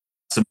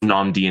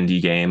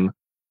non-D&D game.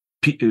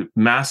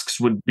 Masks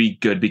would be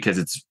good because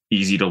it's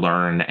easy to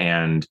learn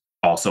and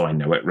also I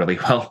know it really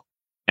well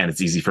and it's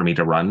easy for me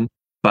to run.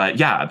 But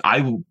yeah,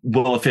 I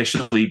will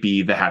officially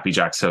be the Happy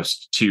Jacks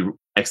host to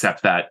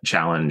accept that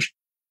challenge.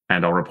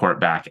 And I'll report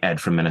back,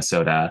 Ed from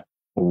Minnesota,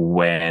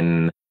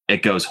 when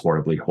it goes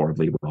horribly,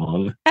 horribly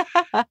wrong.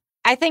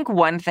 I think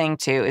one thing,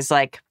 too, is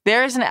like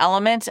there is an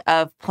element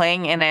of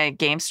playing in a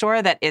game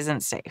store that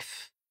isn't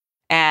safe.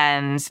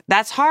 And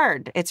that's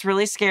hard. It's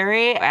really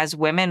scary. As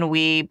women,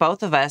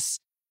 both of us,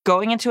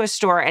 going into a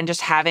store and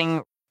just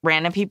having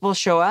random people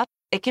show up,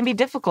 it can be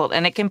difficult.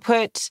 And it can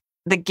put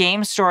the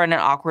game store in an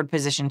awkward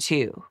position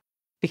too,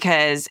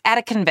 because at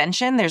a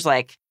convention, there's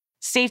like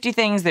safety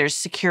things, there's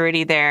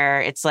security there.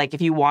 It's like,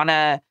 if you want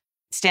to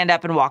stand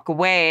up and walk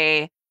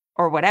away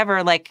or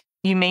whatever, like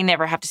you may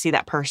never have to see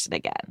that person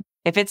again.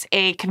 If it's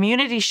a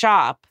community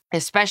shop,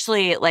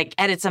 especially like,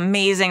 Ed, it's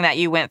amazing that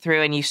you went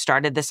through and you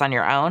started this on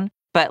your own,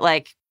 but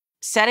like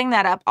setting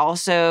that up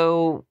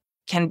also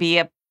can be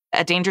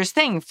a dangerous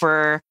thing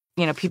for,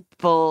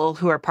 people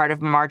who are part of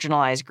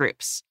marginalized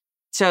groups.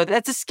 So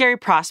that's a scary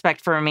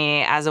prospect for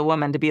me as a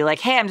woman to be like,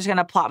 hey, I'm just going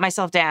to plop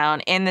myself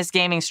down in this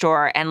gaming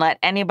store and let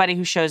anybody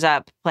who shows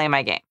up play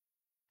my game.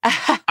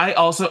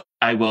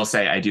 I will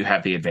say I do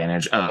have the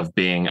advantage of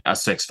being a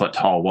 6 foot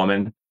tall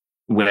woman,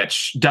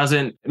 which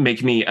doesn't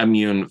make me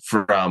immune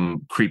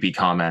from creepy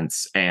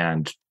comments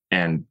and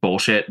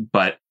bullshit.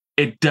 But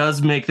it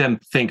does make them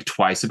think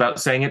twice about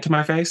saying it to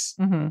my face.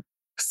 Mm-hmm.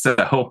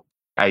 So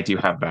I do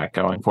have that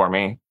going for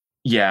me.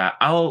 Yeah,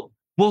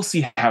 we'll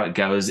see how it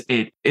goes.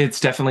 It's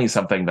definitely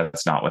something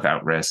that's not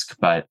without risk.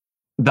 But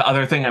the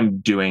other thing I'm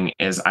doing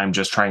is I'm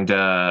just trying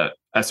to,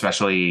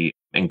 especially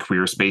in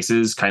queer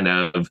spaces, kind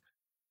of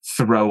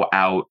throw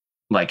out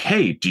like,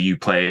 hey, do you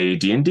play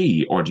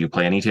D&D or do you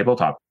play any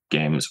tabletop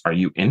games? Are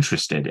you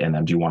interested in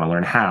them? Do you want to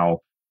learn how?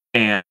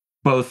 And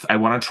both, I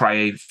want to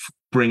try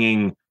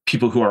bringing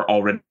people who are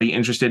already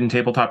interested in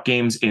tabletop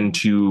games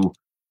into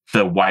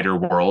the wider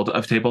world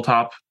of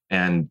tabletop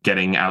and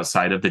getting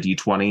outside of the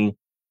D20,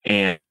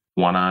 and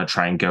want to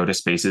try and go to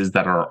spaces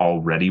that are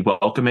already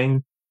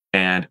welcoming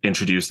and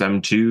introduce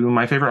them to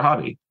my favorite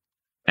hobby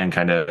and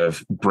kind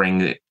of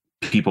bring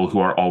people who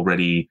are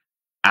already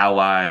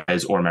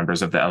allies or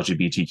members of the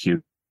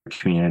LGBTQ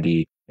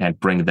community and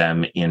bring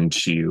them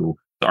into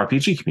the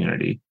RPG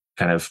community,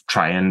 kind of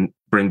try and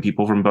bring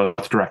people from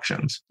both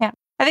directions. Yeah.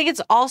 I think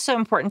it's also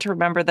important to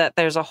remember that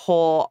there's a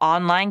whole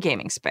online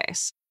gaming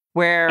space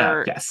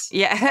where, yes.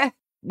 Yeah,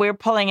 we're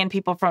pulling in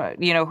people from,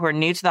 who are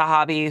new to the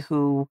hobby,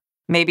 who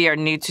maybe are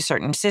new to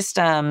certain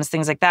systems,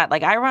 things like that.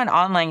 Like I run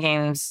online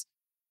games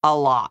a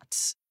lot,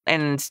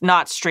 and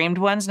not streamed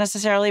ones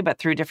necessarily, but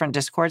through different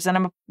Discords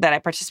that I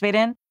participate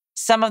in.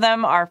 Some of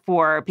them are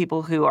for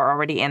people who are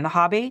already in the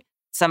hobby.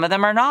 Some of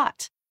them are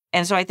not.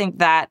 And so I think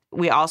that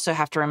we also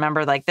have to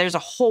remember, like, there's a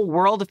whole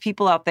world of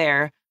people out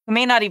there who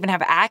may not even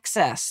have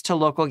access to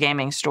local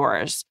gaming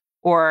stores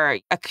or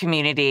a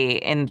community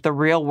in the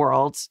real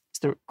world,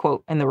 the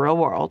quote, in the real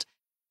world,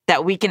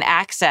 that we can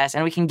access,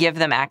 and we can give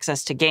them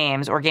access to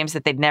games or games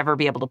that they'd never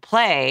be able to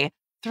play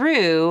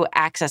through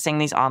accessing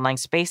these online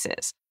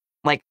spaces.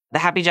 Like the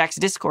Happy Jacks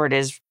Discord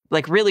is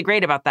like really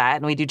great about that.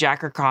 And we do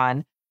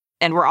JackerCon.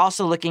 And we're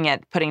also looking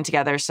at putting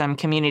together some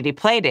community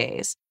play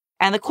days.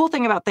 And the cool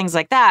thing about things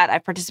like that,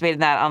 I've participated in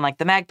that on like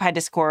the Magpie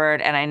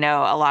Discord. And I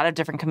know a lot of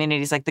different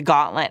communities like the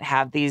Gauntlet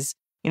have these,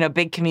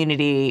 big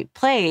community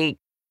play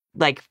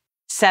like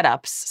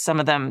setups. Some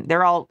of them,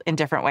 they're all in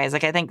different ways.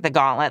 Like I think the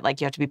Gauntlet, like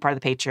you have to be part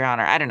of the Patreon,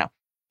 or I don't know.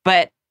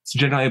 But so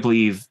generally, I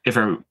believe, if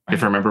I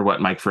remember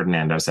what Mike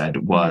Ferdinando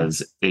said,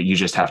 was you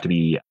just have to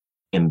be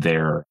in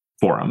their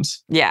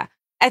forums. Yeah.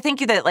 I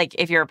think that like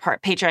if you're a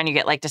Patreon, you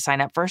get like to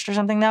sign up first or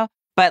something though.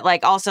 But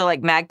like also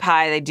like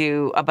Magpie, they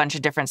do a bunch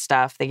of different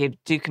stuff. They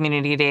do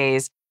community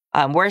days.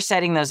 We're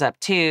setting those up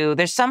too.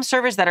 There's some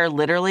servers that are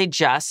literally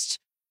just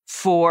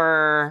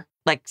for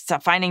like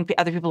finding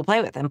other people to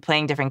play with and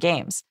playing different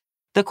games.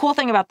 The cool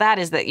thing about that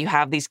is that you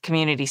have these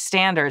community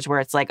standards where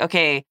it's like,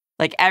 okay,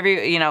 like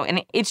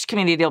and each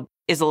community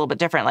is a little bit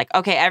different. Like,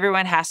 okay,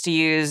 everyone has to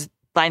use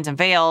lines and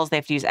veils. They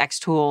have to use X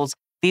tools.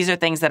 These are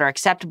things that are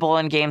acceptable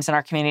in games in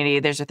our community.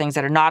 There's are things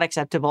that are not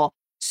acceptable.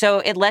 So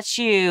it lets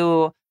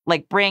you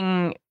like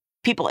bring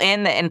people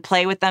in and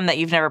play with them that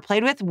you've never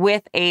played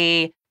with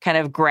a kind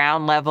of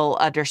ground level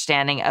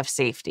understanding of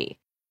safety.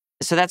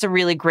 So that's a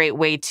really great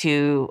way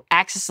to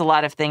access a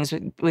lot of things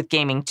with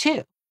gaming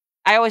too.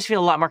 I always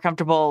feel a lot more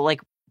comfortable like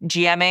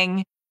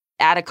GMing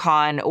at a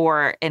con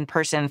or in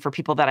person for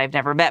people that I've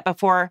never met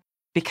before,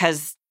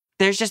 because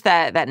there's just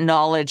that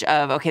knowledge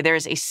of, okay,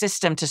 there's a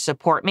system to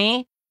support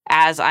me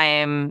as I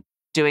am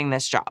doing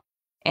this job.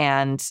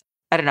 And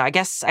I don't know, I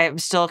guess I'm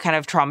still kind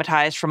of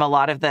traumatized from a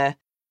lot of the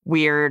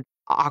weird,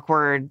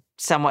 awkward,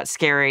 somewhat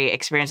scary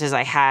experiences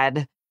I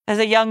had as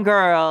a young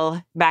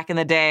girl back in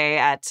the day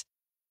at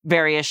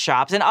various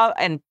shops.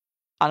 And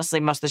honestly,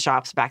 most of the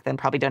shops back then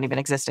probably don't even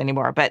exist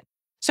anymore. But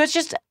so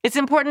it's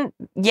important.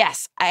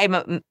 Yes,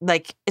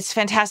 it's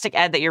fantastic,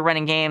 Ed, that you're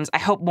running games. I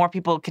hope more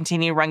people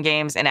continue to run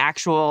games in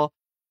actual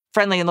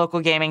friendly and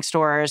local gaming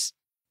stores.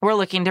 We're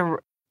looking to,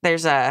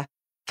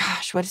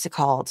 what is it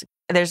called?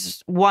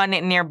 There's one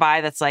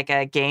nearby that's like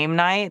a game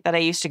night that I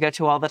used to go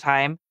to all the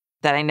time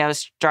that I know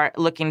start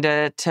looking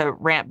to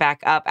ramp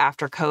back up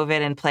after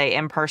COVID and play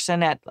in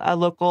person at a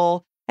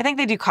local, I think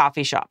they do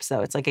coffee shops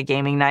though. It's like a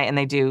gaming night and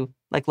they do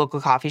like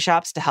local coffee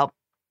shops to help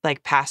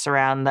like pass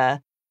around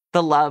the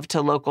love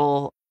to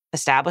local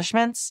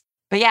establishments.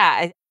 But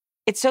yeah,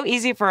 it's so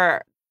easy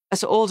for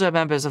us older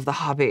members of the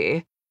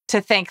hobby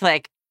to think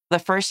like the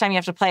first time you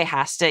have to play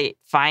has to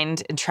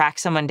find and track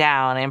someone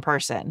down in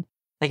person.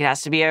 Like it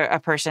has to be a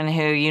person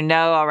who you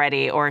know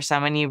already or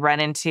someone you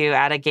run into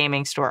at a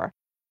gaming store.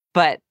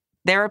 But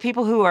there are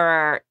people who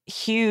are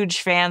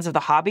huge fans of the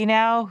hobby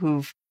now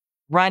who've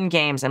run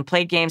games and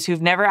played games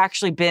who've never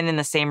actually been in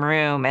the same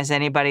room as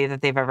anybody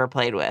that they've ever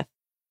played with.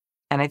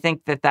 And I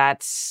think that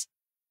that's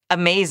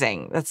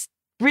amazing. That's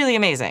really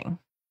amazing.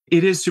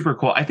 It is super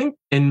cool. I think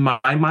in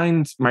my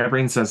mind, my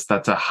brain says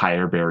that's a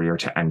higher barrier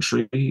to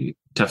entry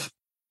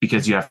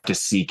because you have to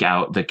seek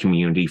out the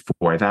community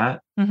for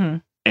that. Mm-hmm.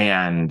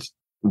 And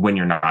when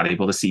you're not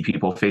able to see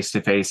people face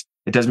to face,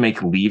 it does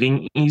make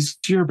leaving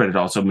easier, but it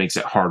also makes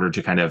it harder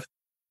to kind of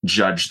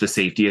judge the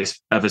safety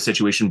of a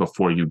situation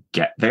before you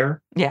get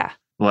there. Yeah.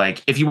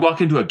 Like if you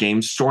walk into a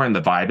game store and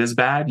the vibe is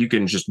bad, you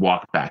can just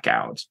walk back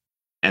out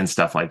and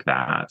stuff like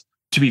that.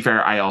 To be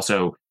fair, I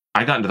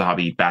got into the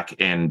hobby back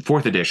in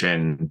 4th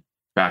edition,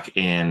 back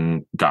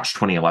in,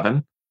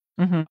 2011.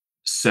 Mhm.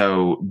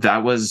 So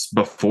that was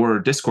before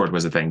Discord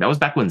was a thing. That was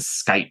back when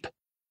Skype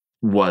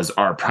was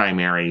our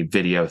primary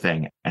video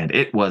thing, and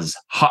it was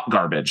hot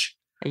garbage.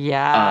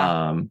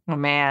 Yeah. Oh,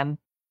 man.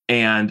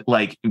 And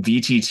like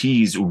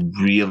VTTs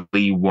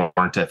really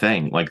weren't a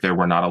thing. Like there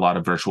were not a lot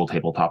of virtual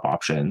tabletop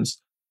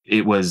options.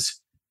 It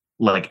was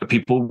like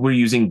people were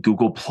using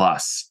Google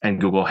Plus and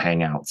Google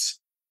Hangouts.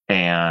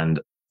 And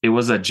it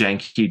was a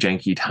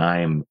janky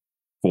time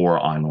for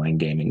online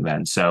gaming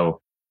then.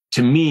 So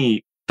to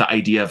me, the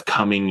idea of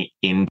coming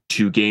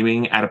into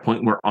gaming at a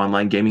point where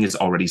online gaming is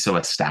already so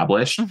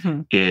established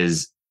Mhm.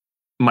 is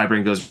my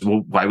brain goes,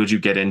 well, why would you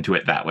get into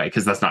it that way?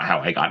 Because that's not how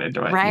I got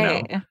into it.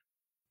 Right. You know?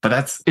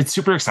 But it's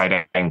super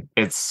exciting.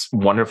 It's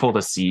wonderful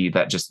to see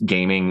that just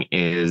gaming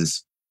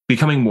is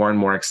becoming more and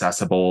more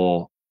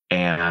accessible.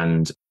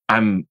 And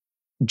I'm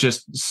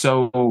just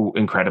so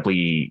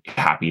incredibly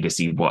happy to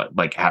see what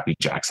like Happy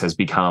Jacks has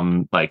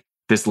become. Like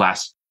this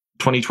last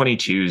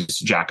 2022's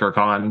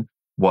JackerCon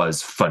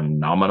was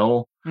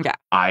phenomenal. Yeah.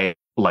 I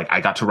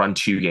got to run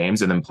 2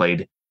 games and then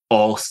played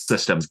all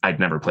systems I'd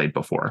never played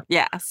before.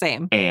 Yeah,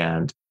 same.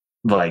 And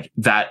like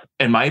that,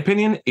 in my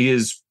opinion,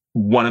 is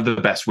one of the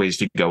best ways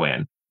to go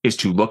in, is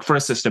to look for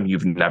a system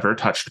you've never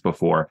touched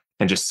before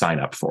and just sign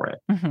up for it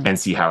and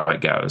see how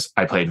it goes.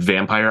 I played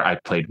Vampire, I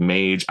played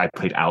Mage, I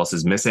played Alice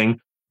is Missing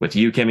with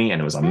you, Kimmy,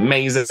 and it was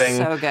amazing.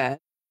 So good.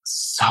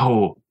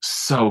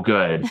 So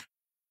good.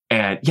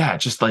 And yeah,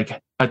 just like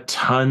a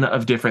ton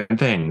of different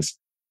things.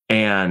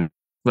 And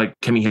like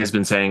Kimmy has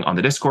been saying on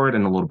the Discord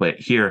and a little bit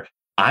here,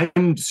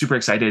 I'm super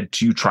excited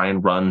to try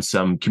and run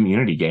some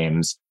community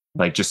games,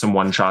 like just some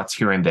one shots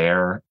here and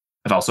there.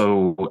 I've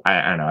also,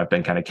 I don't know, I've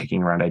been kind of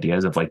kicking around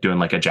ideas of like doing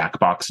like a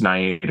Jackbox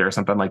night or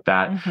something like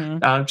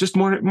that. Just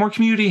more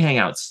community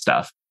hangout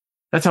stuff.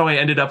 That's how I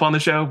ended up on the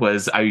show.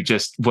 Was I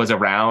just was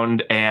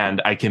around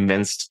and I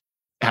convinced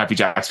Happy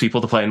Jacks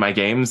people to play in my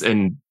games,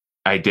 and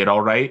I did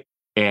all right.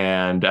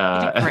 And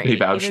they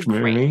vouched for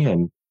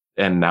me,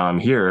 and now I'm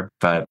here.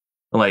 But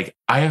like,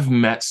 I have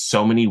met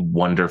so many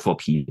wonderful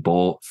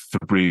people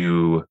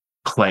through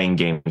playing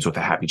games with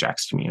the Happy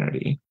Jacks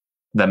community.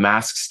 The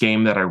Masks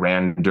game that I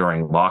ran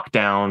during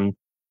lockdown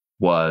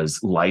was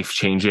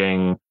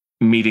life-changing.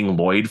 Meeting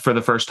Lloyd for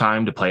the first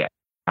time to play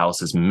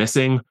Alice is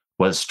Missing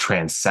was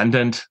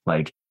transcendent.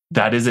 Like,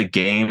 that is a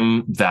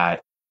game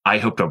that I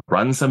hope to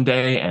run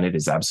someday. And it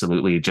is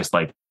absolutely just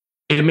like,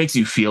 it makes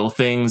you feel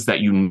things that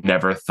you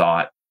never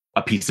thought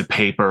a piece of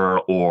paper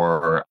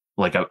or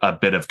like a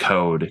bit of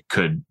code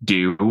could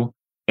do.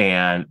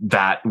 And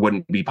that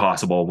wouldn't be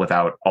possible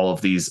without all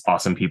of these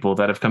awesome people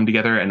that have come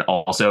together. And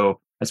also,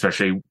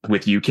 especially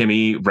with you,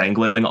 Kimmy,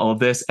 wrangling all of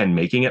this and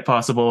making it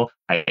possible.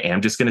 I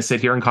am just going to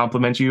sit here and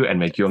compliment you and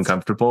make you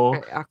uncomfortable.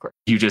 Very awkward.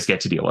 You just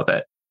get to deal with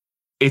it.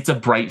 It's a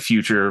bright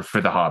future for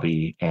the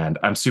hobby, and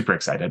I'm super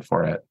excited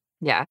for it.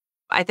 Yeah.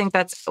 I think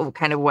that's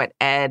kind of what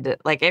Ed,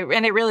 like,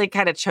 and it really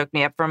kind of choked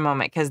me up for a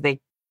moment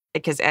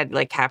because Ed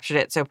like captured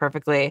it so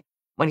perfectly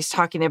when he's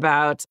talking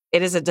about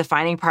it is a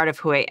defining part of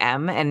who I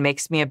am and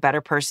makes me a better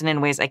person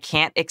in ways I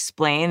can't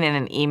explain in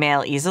an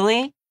email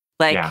easily.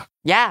 Like,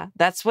 yeah,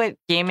 that's what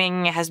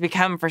gaming has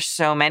become for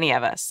so many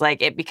of us.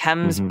 Like, it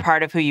becomes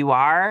part of who you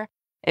are.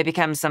 It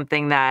becomes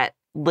something that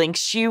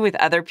links you with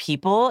other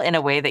people in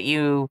a way that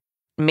you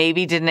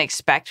maybe didn't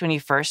expect when you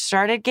first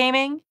started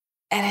gaming.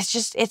 And it's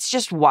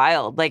just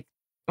wild. Like,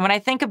 when I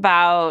think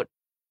about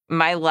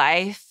my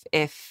life,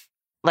 if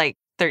like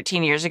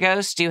 13 years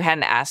ago, Stu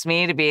hadn't asked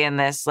me to be in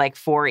this like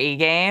 4E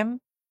game,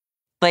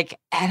 like,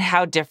 and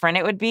how different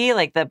it would be.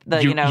 Like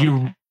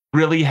you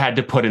really had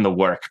to put in the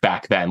work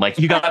back then. Like,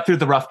 you got through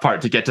the rough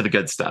part to get to the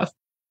good stuff.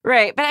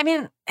 Right. But I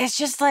mean, it's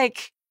just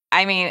like,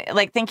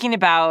 like thinking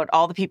about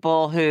all the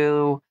people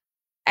who,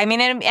 and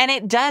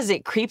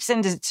it creeps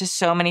into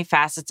so many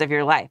facets of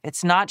your life.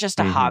 It's not just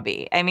a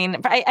hobby. I mean,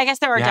 I guess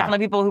there are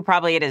definitely people who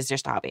probably it is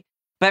just a hobby.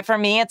 But for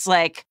me, it's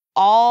like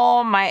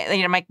all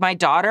my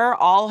daughter,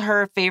 all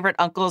her favorite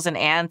uncles and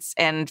aunts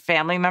and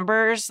family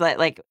members,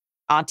 like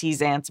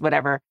aunties, aunts,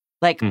 whatever,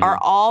 like are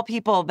all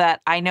people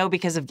that I know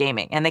because of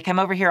gaming. And they come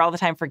over here all the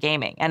time for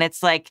gaming. And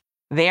it's like,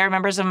 they are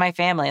members of my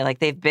family. Like,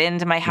 they've been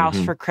to my house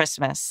for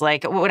Christmas.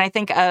 Like, when I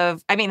think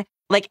of,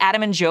 like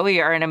Adam and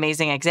Joey are an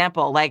amazing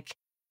example. Like,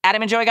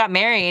 Adam and Joey got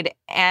married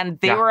and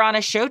they were on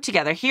a show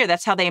together here.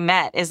 That's how they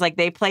met, is like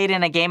they played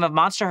in a game of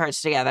Monster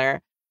Hearts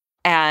together.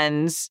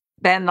 And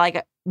then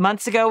like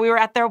months ago, we were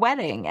at their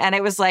wedding, and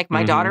it was like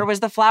my daughter was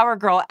the flower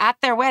girl at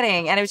their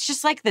wedding. And it was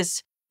just like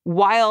this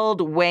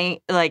wild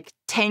way, like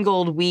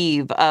tangled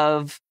weave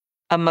of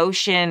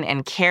emotion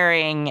and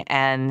caring.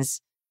 And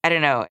I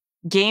don't know,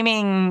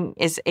 gaming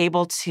is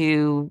able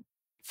to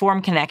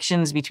form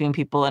connections between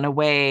people in a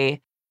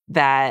way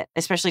that,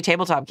 especially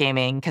tabletop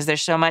gaming, because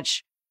there's so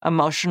much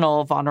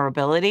emotional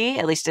vulnerability,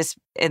 at least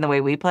in the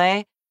way we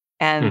play,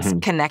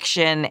 and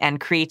connection and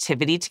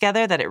creativity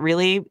together, that it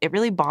really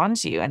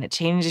bonds you and it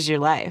changes your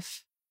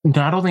life.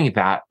 Not only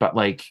that, but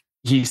like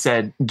he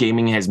said,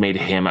 gaming has made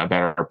him a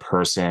better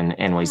person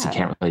in ways he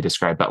can't really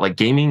describe. But like,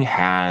 gaming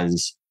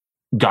has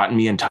gotten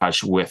me in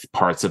touch with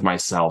parts of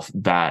myself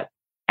that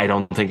I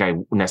don't think I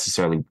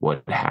necessarily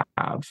would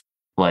have,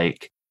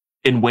 like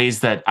in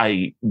ways that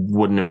I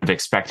wouldn't have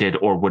expected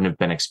or wouldn't have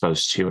been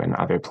exposed to in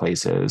other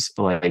places.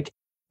 Like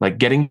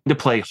getting to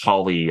play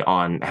Holly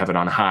on Heaven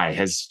on High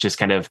has just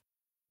kind of,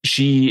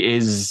 she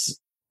is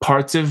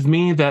parts of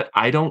me that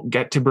I don't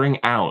get to bring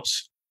out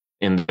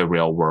in the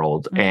real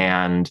world.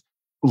 And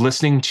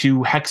listening to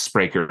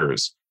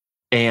Hexbreakers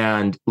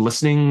and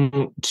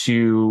listening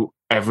to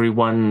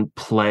everyone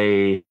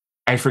play,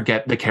 I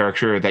forget the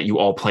character that you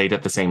all played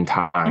at the same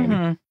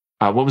time.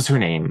 What was her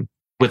name?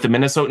 With the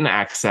Minnesotan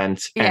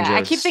accent. Yeah,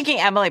 I keep thinking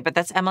Emily, but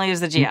that's Emily was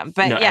the GM.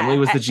 But no, yeah, Emily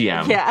was the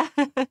GM. Yeah.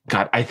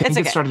 God, I think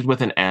it started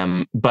with an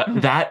M.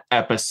 But that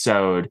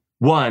episode,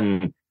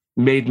 one,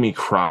 made me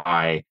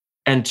cry,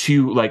 and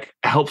two, like,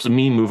 helps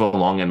me move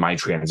along in my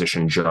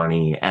transition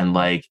journey and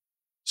like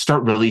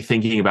start really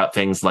thinking about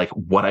things like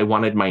what I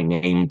wanted my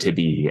name to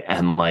be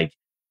and like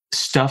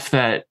stuff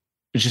that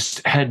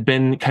just had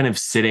been kind of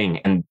sitting,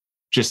 and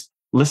just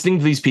listening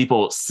to these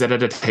people sit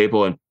at a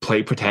table and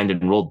play pretend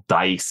and roll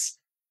dice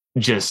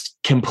just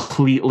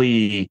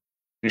completely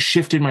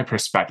shifted my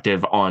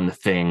perspective on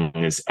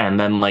things. And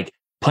then like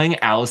playing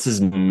Alice is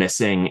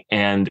Missing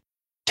and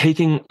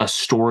taking a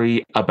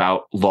story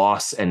about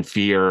loss and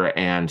fear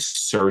and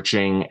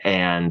searching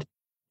and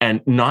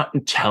not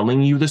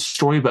telling you the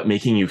story, but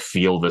making you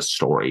feel the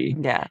story.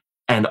 Yeah.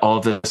 And all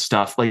of this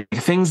stuff, like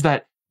things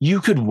that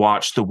you could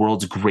watch the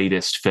world's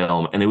greatest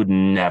film and it would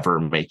never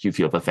make you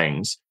feel the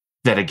things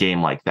that a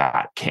game like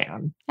that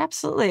can.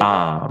 Absolutely.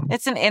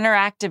 It's an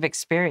interactive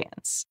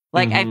experience.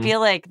 Like, I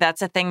feel like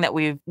that's a thing that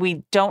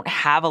we don't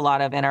have a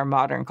lot of in our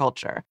modern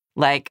culture.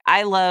 Like,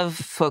 I love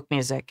folk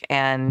music,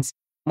 and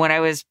when I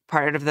was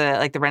part of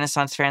the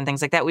Renaissance Fair and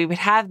things like that, we would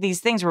have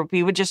these things where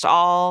we would just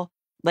all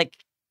like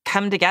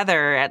come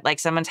together at like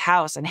someone's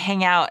house and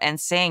hang out and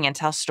sing and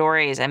tell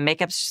stories and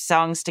make up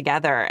songs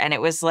together. And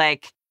it was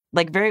like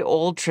very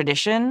old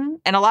tradition.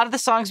 And a lot of the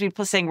songs we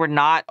sing were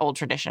not old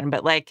tradition,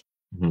 but like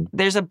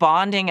there's a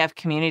bonding of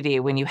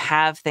community when you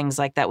have things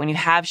like that, when you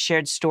have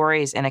shared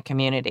stories in a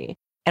community.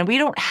 And we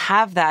don't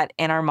have that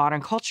in our modern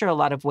culture a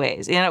lot of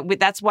ways. You know,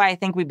 that's why I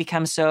think we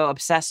become so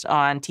obsessed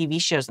on TV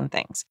shows and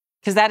things,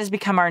 because that has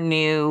become our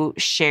new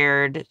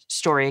shared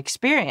story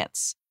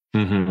experience.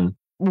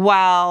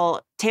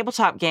 While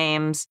tabletop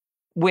games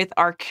with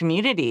our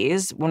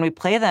communities, when we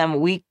play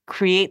them, we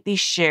create these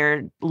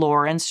shared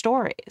lore and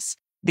stories,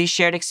 these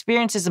shared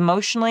experiences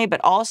emotionally, but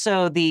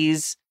also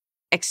these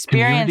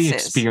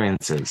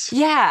experiences.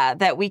 Yeah,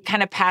 that we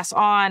kind of pass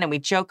on and we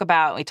joke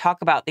about, and we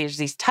talk about. There's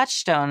these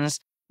touchstones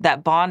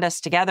that bond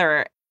us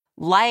together,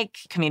 like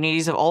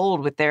communities of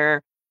old with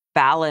their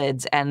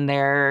ballads and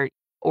their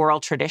oral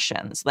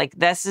traditions. Like,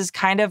 this is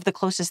kind of the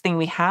closest thing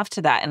we have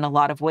to that in a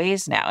lot of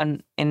ways now,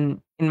 and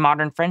in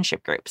modern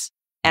friendship groups.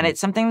 And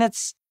it's something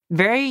that's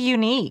very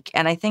unique.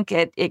 And I think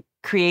it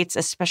creates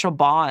a special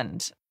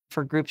bond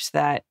for groups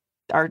that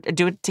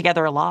do it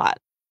together a lot.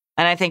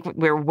 And I think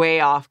we're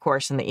way off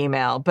course in the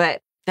email,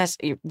 but that's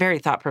a very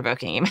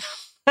thought-provoking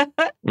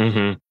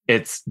email.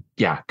 It's,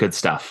 yeah, good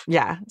stuff.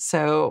 Yeah.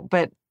 So,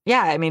 but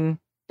yeah, I mean,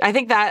 I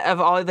think that of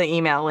all the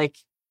email, like,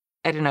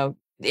 I don't know,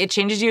 it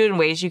changes you in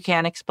ways you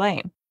can't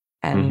explain.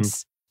 And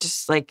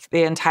just like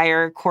the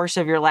entire course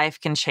of your life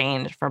can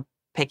change from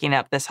picking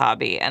up this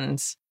hobby.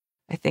 And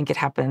I think it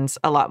happens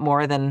a lot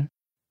more than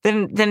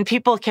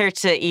people care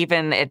to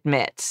even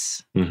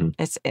admit.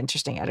 It's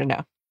interesting. I don't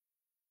know.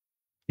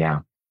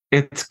 Yeah.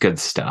 It's good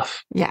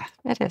stuff. Yeah,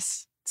 it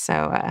is.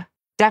 So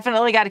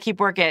definitely got to keep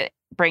work at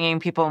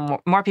bringing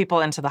more people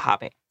into the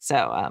hobby.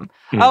 So,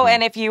 oh,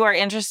 and if you are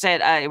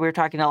interested, we were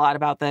talking a lot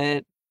about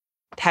the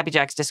Happy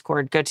Jacks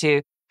Discord. Go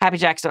to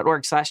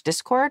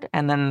happyjacks.org/Discord.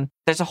 And then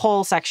there's a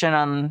whole section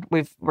on,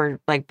 we're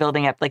like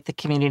building up like the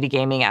community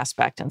gaming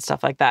aspect and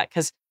stuff like that.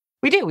 Cause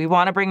we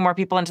want to bring more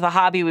people into the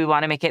hobby. We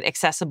want to make it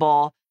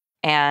accessible,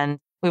 and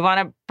we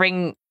want to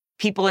bring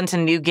people into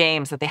new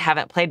games that they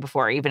haven't played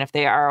before, even if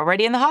they are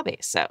already in the hobby.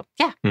 So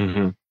yeah.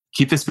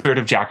 Keep the spirit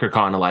of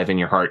JackerCon alive in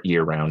your heart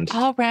year round.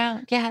 All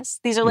round. Yes.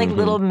 These are like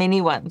little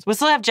mini ones. We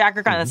still have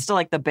JackerCon. That's still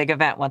like the big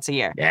event once a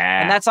year.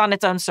 Yeah. And that's on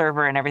its own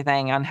server and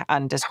everything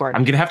on Discord.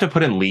 I'm going to have to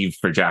put in leave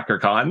for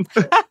JackerCon.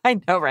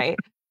 I know, right?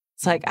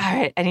 It's like, all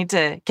right, I need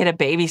to get a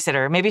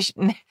babysitter. Maybe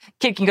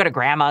kid can go to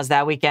grandma's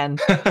that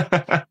weekend.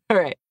 All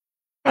right.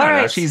 All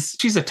right.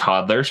 She's a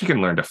toddler. She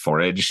can learn to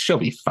forage. She'll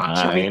be fine.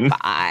 She'll be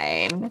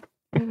fine.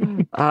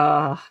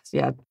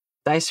 Yeah.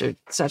 Dice are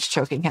such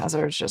choking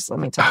hazards, just let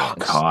me tell you. Oh,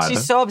 God.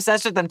 She's so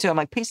obsessed with them too. I'm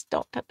like, please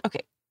don't.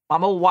 Okay.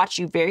 Mama will watch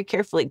you very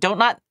carefully. Don't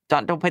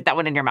put that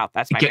one in your mouth.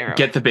 That's my favorite.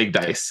 Get the big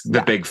dice.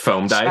 The big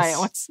foam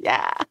dice.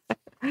 Yeah.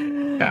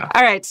 All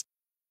right.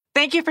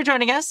 Thank you for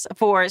joining us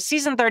for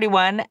season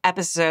 31,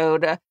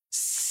 episode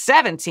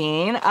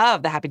 17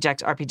 of the Happy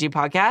Jacks RPG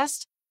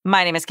podcast.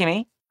 My name is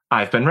Kimmy.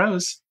 I've been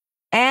Rose.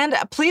 And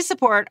please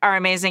support our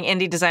amazing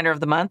indie designer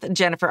of the month,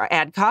 Jennifer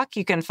Adcock.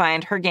 You can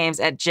find her games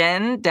at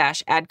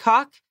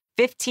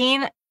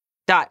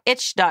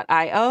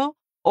jen-adcock15.itch.io.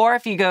 Or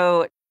if you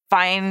go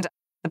find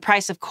The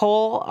Price of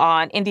Coal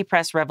on Indie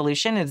Press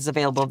Revolution, it is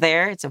available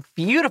there. It's a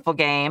beautiful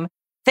game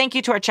Thank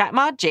you to our chat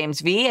mod, James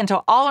V, and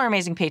to all our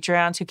amazing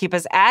Patreons who keep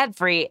us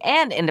ad-free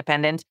and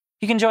independent.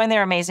 You can join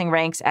their amazing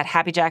ranks at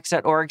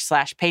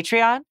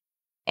happyjacks.org/Patreon.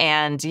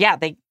 And yeah,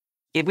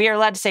 we are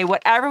allowed to say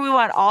whatever we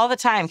want all the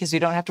time because we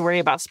don't have to worry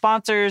about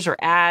sponsors or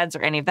ads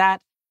or any of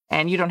that.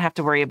 And you don't have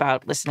to worry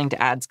about listening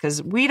to ads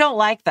because we don't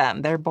like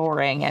them. They're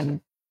boring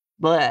and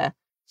bleh.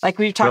 Like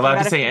we've talked about. We're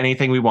allowed to say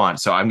anything we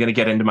want. So I'm going to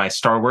get into my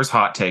Star Wars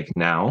hot take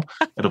now.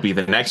 It'll be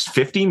the next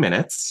 50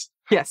 minutes.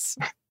 Yes.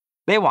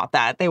 They want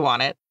that. They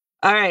want it.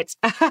 All right.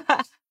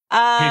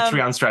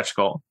 Patreon stretch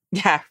goal.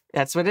 Yeah,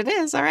 that's what it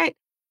is. All right.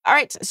 All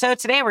right. So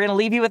today we're going to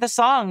leave you with a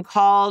song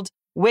called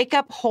Wake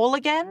Up Whole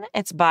Again.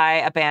 It's by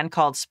a band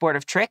called Sport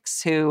of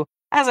Tricks, who,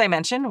 as I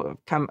mentioned,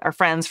 are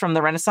friends from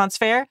the Renaissance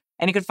Fair.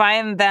 And you can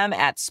find them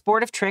at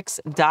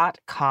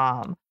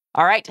sportoftricks.com.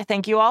 All right.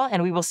 Thank you all.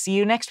 And we will see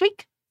you next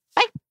week.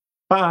 Bye.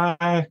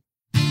 Bye.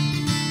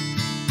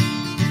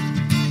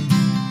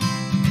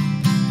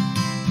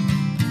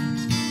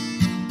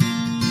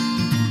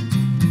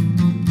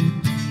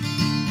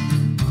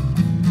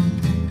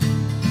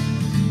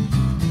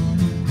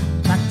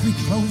 Factory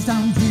closed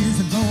down years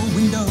ago,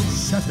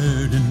 windows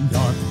shuttered and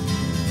dark.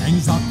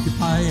 Gangs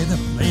occupy the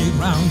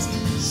playgrounds,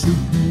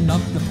 shooting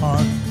up the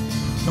park.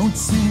 Don't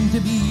seem to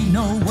be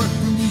no work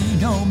for me,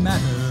 no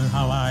matter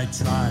how I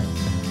try.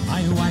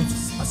 My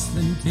wife's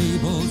hustling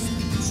tables,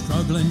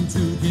 struggling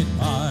to get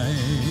by.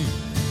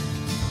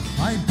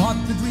 I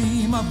bought the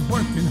dream of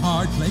working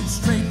hard, played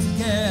straight to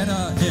get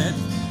ahead.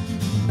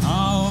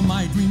 Now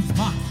my dreams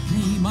mock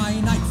me, my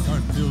nights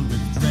are filled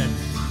with dread.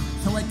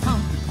 So I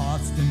count the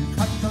cost and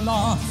cut the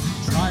loss,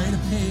 try to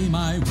pay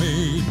my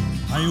way.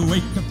 I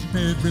wake up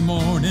every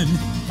morning,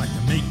 like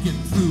to make it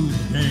through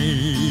the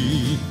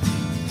day.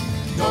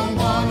 Don't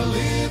wanna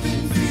live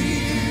in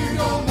fear,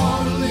 don't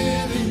wanna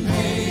live in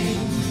pain.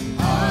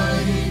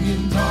 Hiding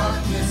in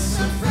darkness,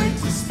 afraid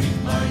to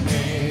speak my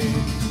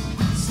name.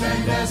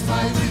 Stand as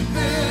my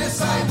witness,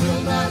 I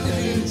will not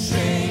live in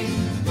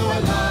shame. Though I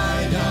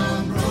lie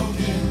down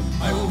broken,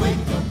 I will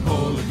wake up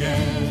whole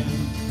again.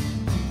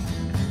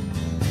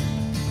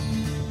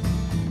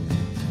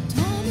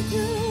 Tommy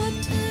grew up,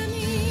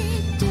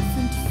 Tammy,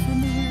 different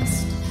from the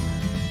rest.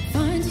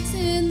 Finds what's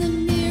in the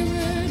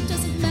mirror,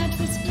 doesn't match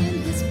what's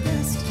in his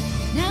breast.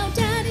 Now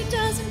Daddy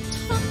doesn't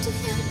talk to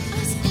him,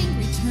 eyes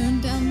angry,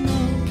 turned down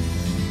low.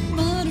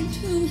 Muttering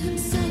to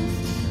himself,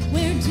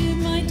 where did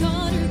my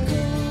daughter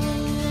go?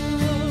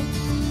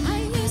 I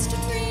used to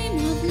dream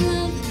of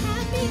love,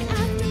 happy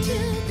after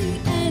till the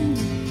end.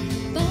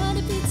 But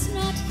if it's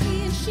not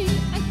he and she,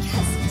 I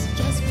guess it's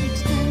just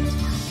pretend.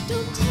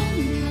 Don't tell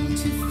me how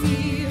to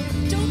feel,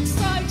 don't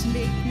try to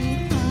make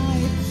me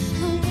hide.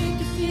 I'll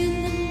wake up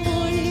in the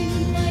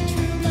morning, my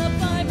true love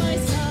by my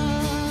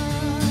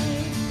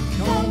side.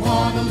 Don't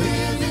wanna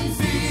live in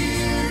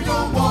fear,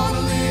 don't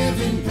wanna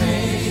live in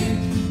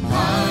pain.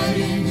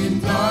 Hiding in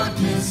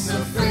darkness,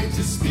 afraid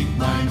to speak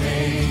my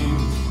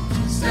name.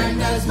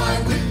 Stand as my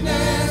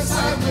witness,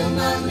 I will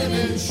not live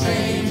in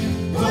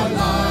shame. Though I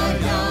lie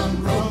down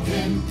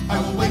broken, I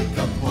will wake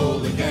up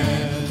whole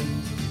again.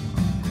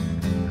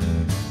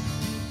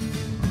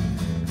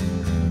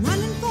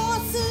 Running for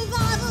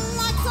survival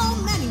like so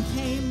many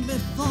came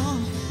before.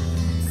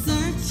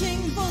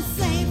 Searching for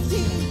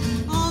safety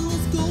on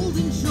this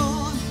golden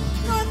shore.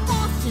 North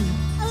Boston,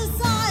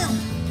 asylum,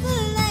 the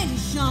lady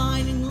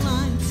shining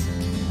lights.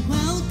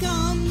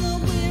 Welcome the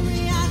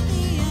weary at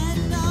the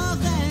end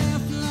of their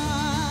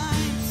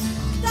flight.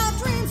 Now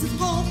dreams of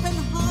hope and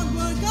hard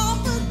work,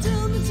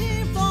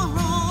 opportunity for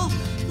all.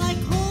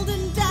 Like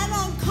holding dead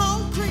on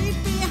concrete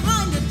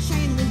behind a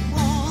chain link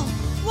wall.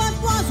 What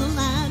was a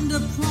land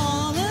of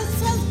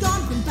promise has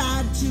gone from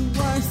bad to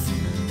worse.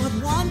 What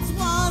once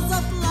was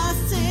a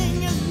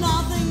blessing is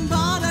nothing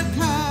but a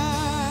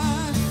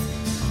curse.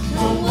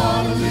 Don't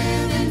wanna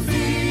live in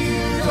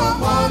fear, don't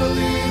wanna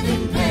live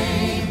in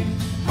pain.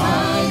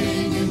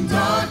 Hiding in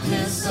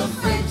darkness,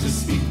 afraid to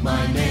speak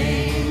my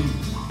name.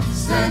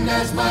 Stand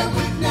as my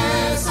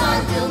witness,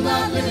 I will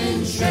not live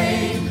in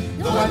shame.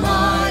 Though I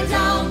lie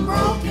down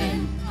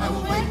broken, I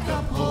will wake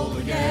up whole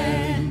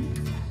again.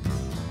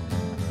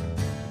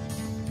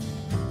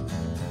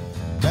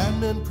 Bad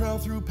men prowl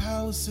through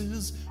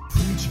palaces,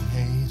 preaching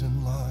hate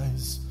and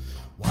lies.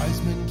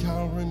 Wise men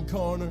cower in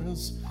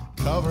corners,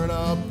 covering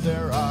up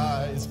their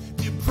eyes.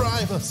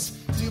 Deprive us,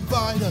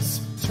 divide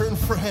us, turn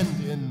friend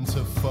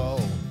into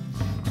foe.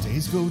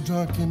 Days go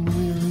dark and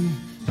weary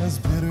as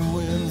bitter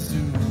winds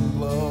do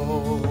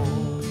blow.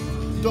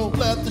 Don't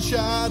let the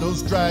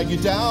shadows drag you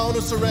down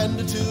or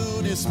surrender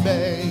to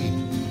dismay.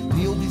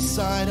 Kneel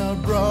beside our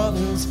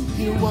brothers,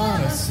 hear what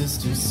our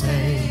sisters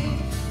say.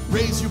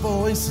 Raise your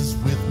voices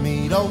with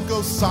me, don't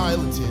go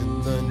silent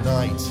in the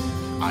night.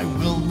 I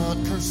will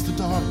not curse the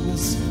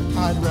darkness,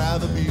 I'd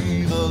rather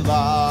be the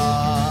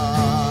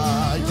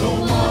light.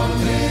 Don't wanna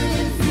live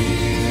in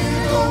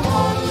fear, don't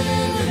wanna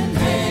live in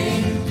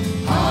pain.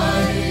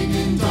 Hiding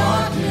in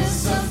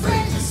darkness,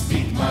 afraid to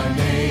speak my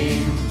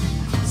name.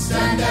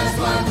 Stand as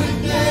my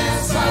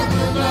witness, I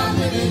will not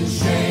live in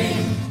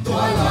shame. Though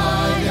I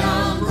lie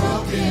down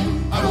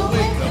broken, I will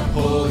wake up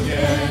whole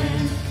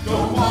again.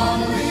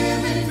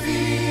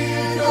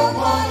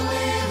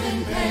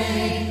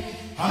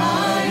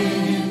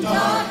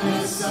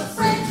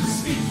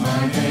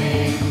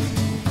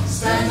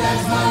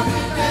 bears my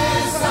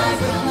weakness, I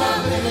will not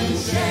live in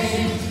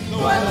shame.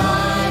 Though I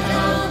lie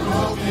down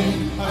broken,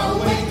 I'll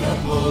wake up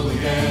whole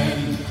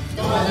again.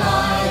 Though I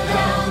lie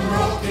down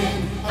broken,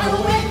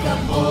 I'll wake up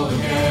whole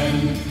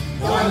again.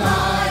 Though I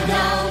lie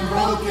down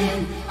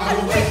broken,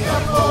 I'll wake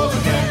up whole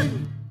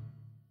again.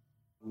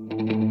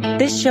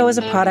 This show is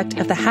a product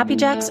of the Happy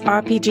Jacks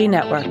RPG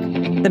Network.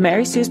 The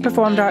Mary Sue's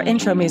performed our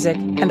intro music,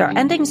 and our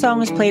ending song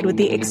was played with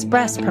the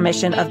express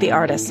permission of the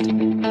artist.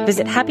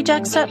 Visit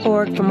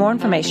happyjacks.org for more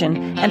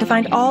information and to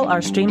find all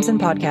our streams and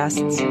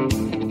podcasts.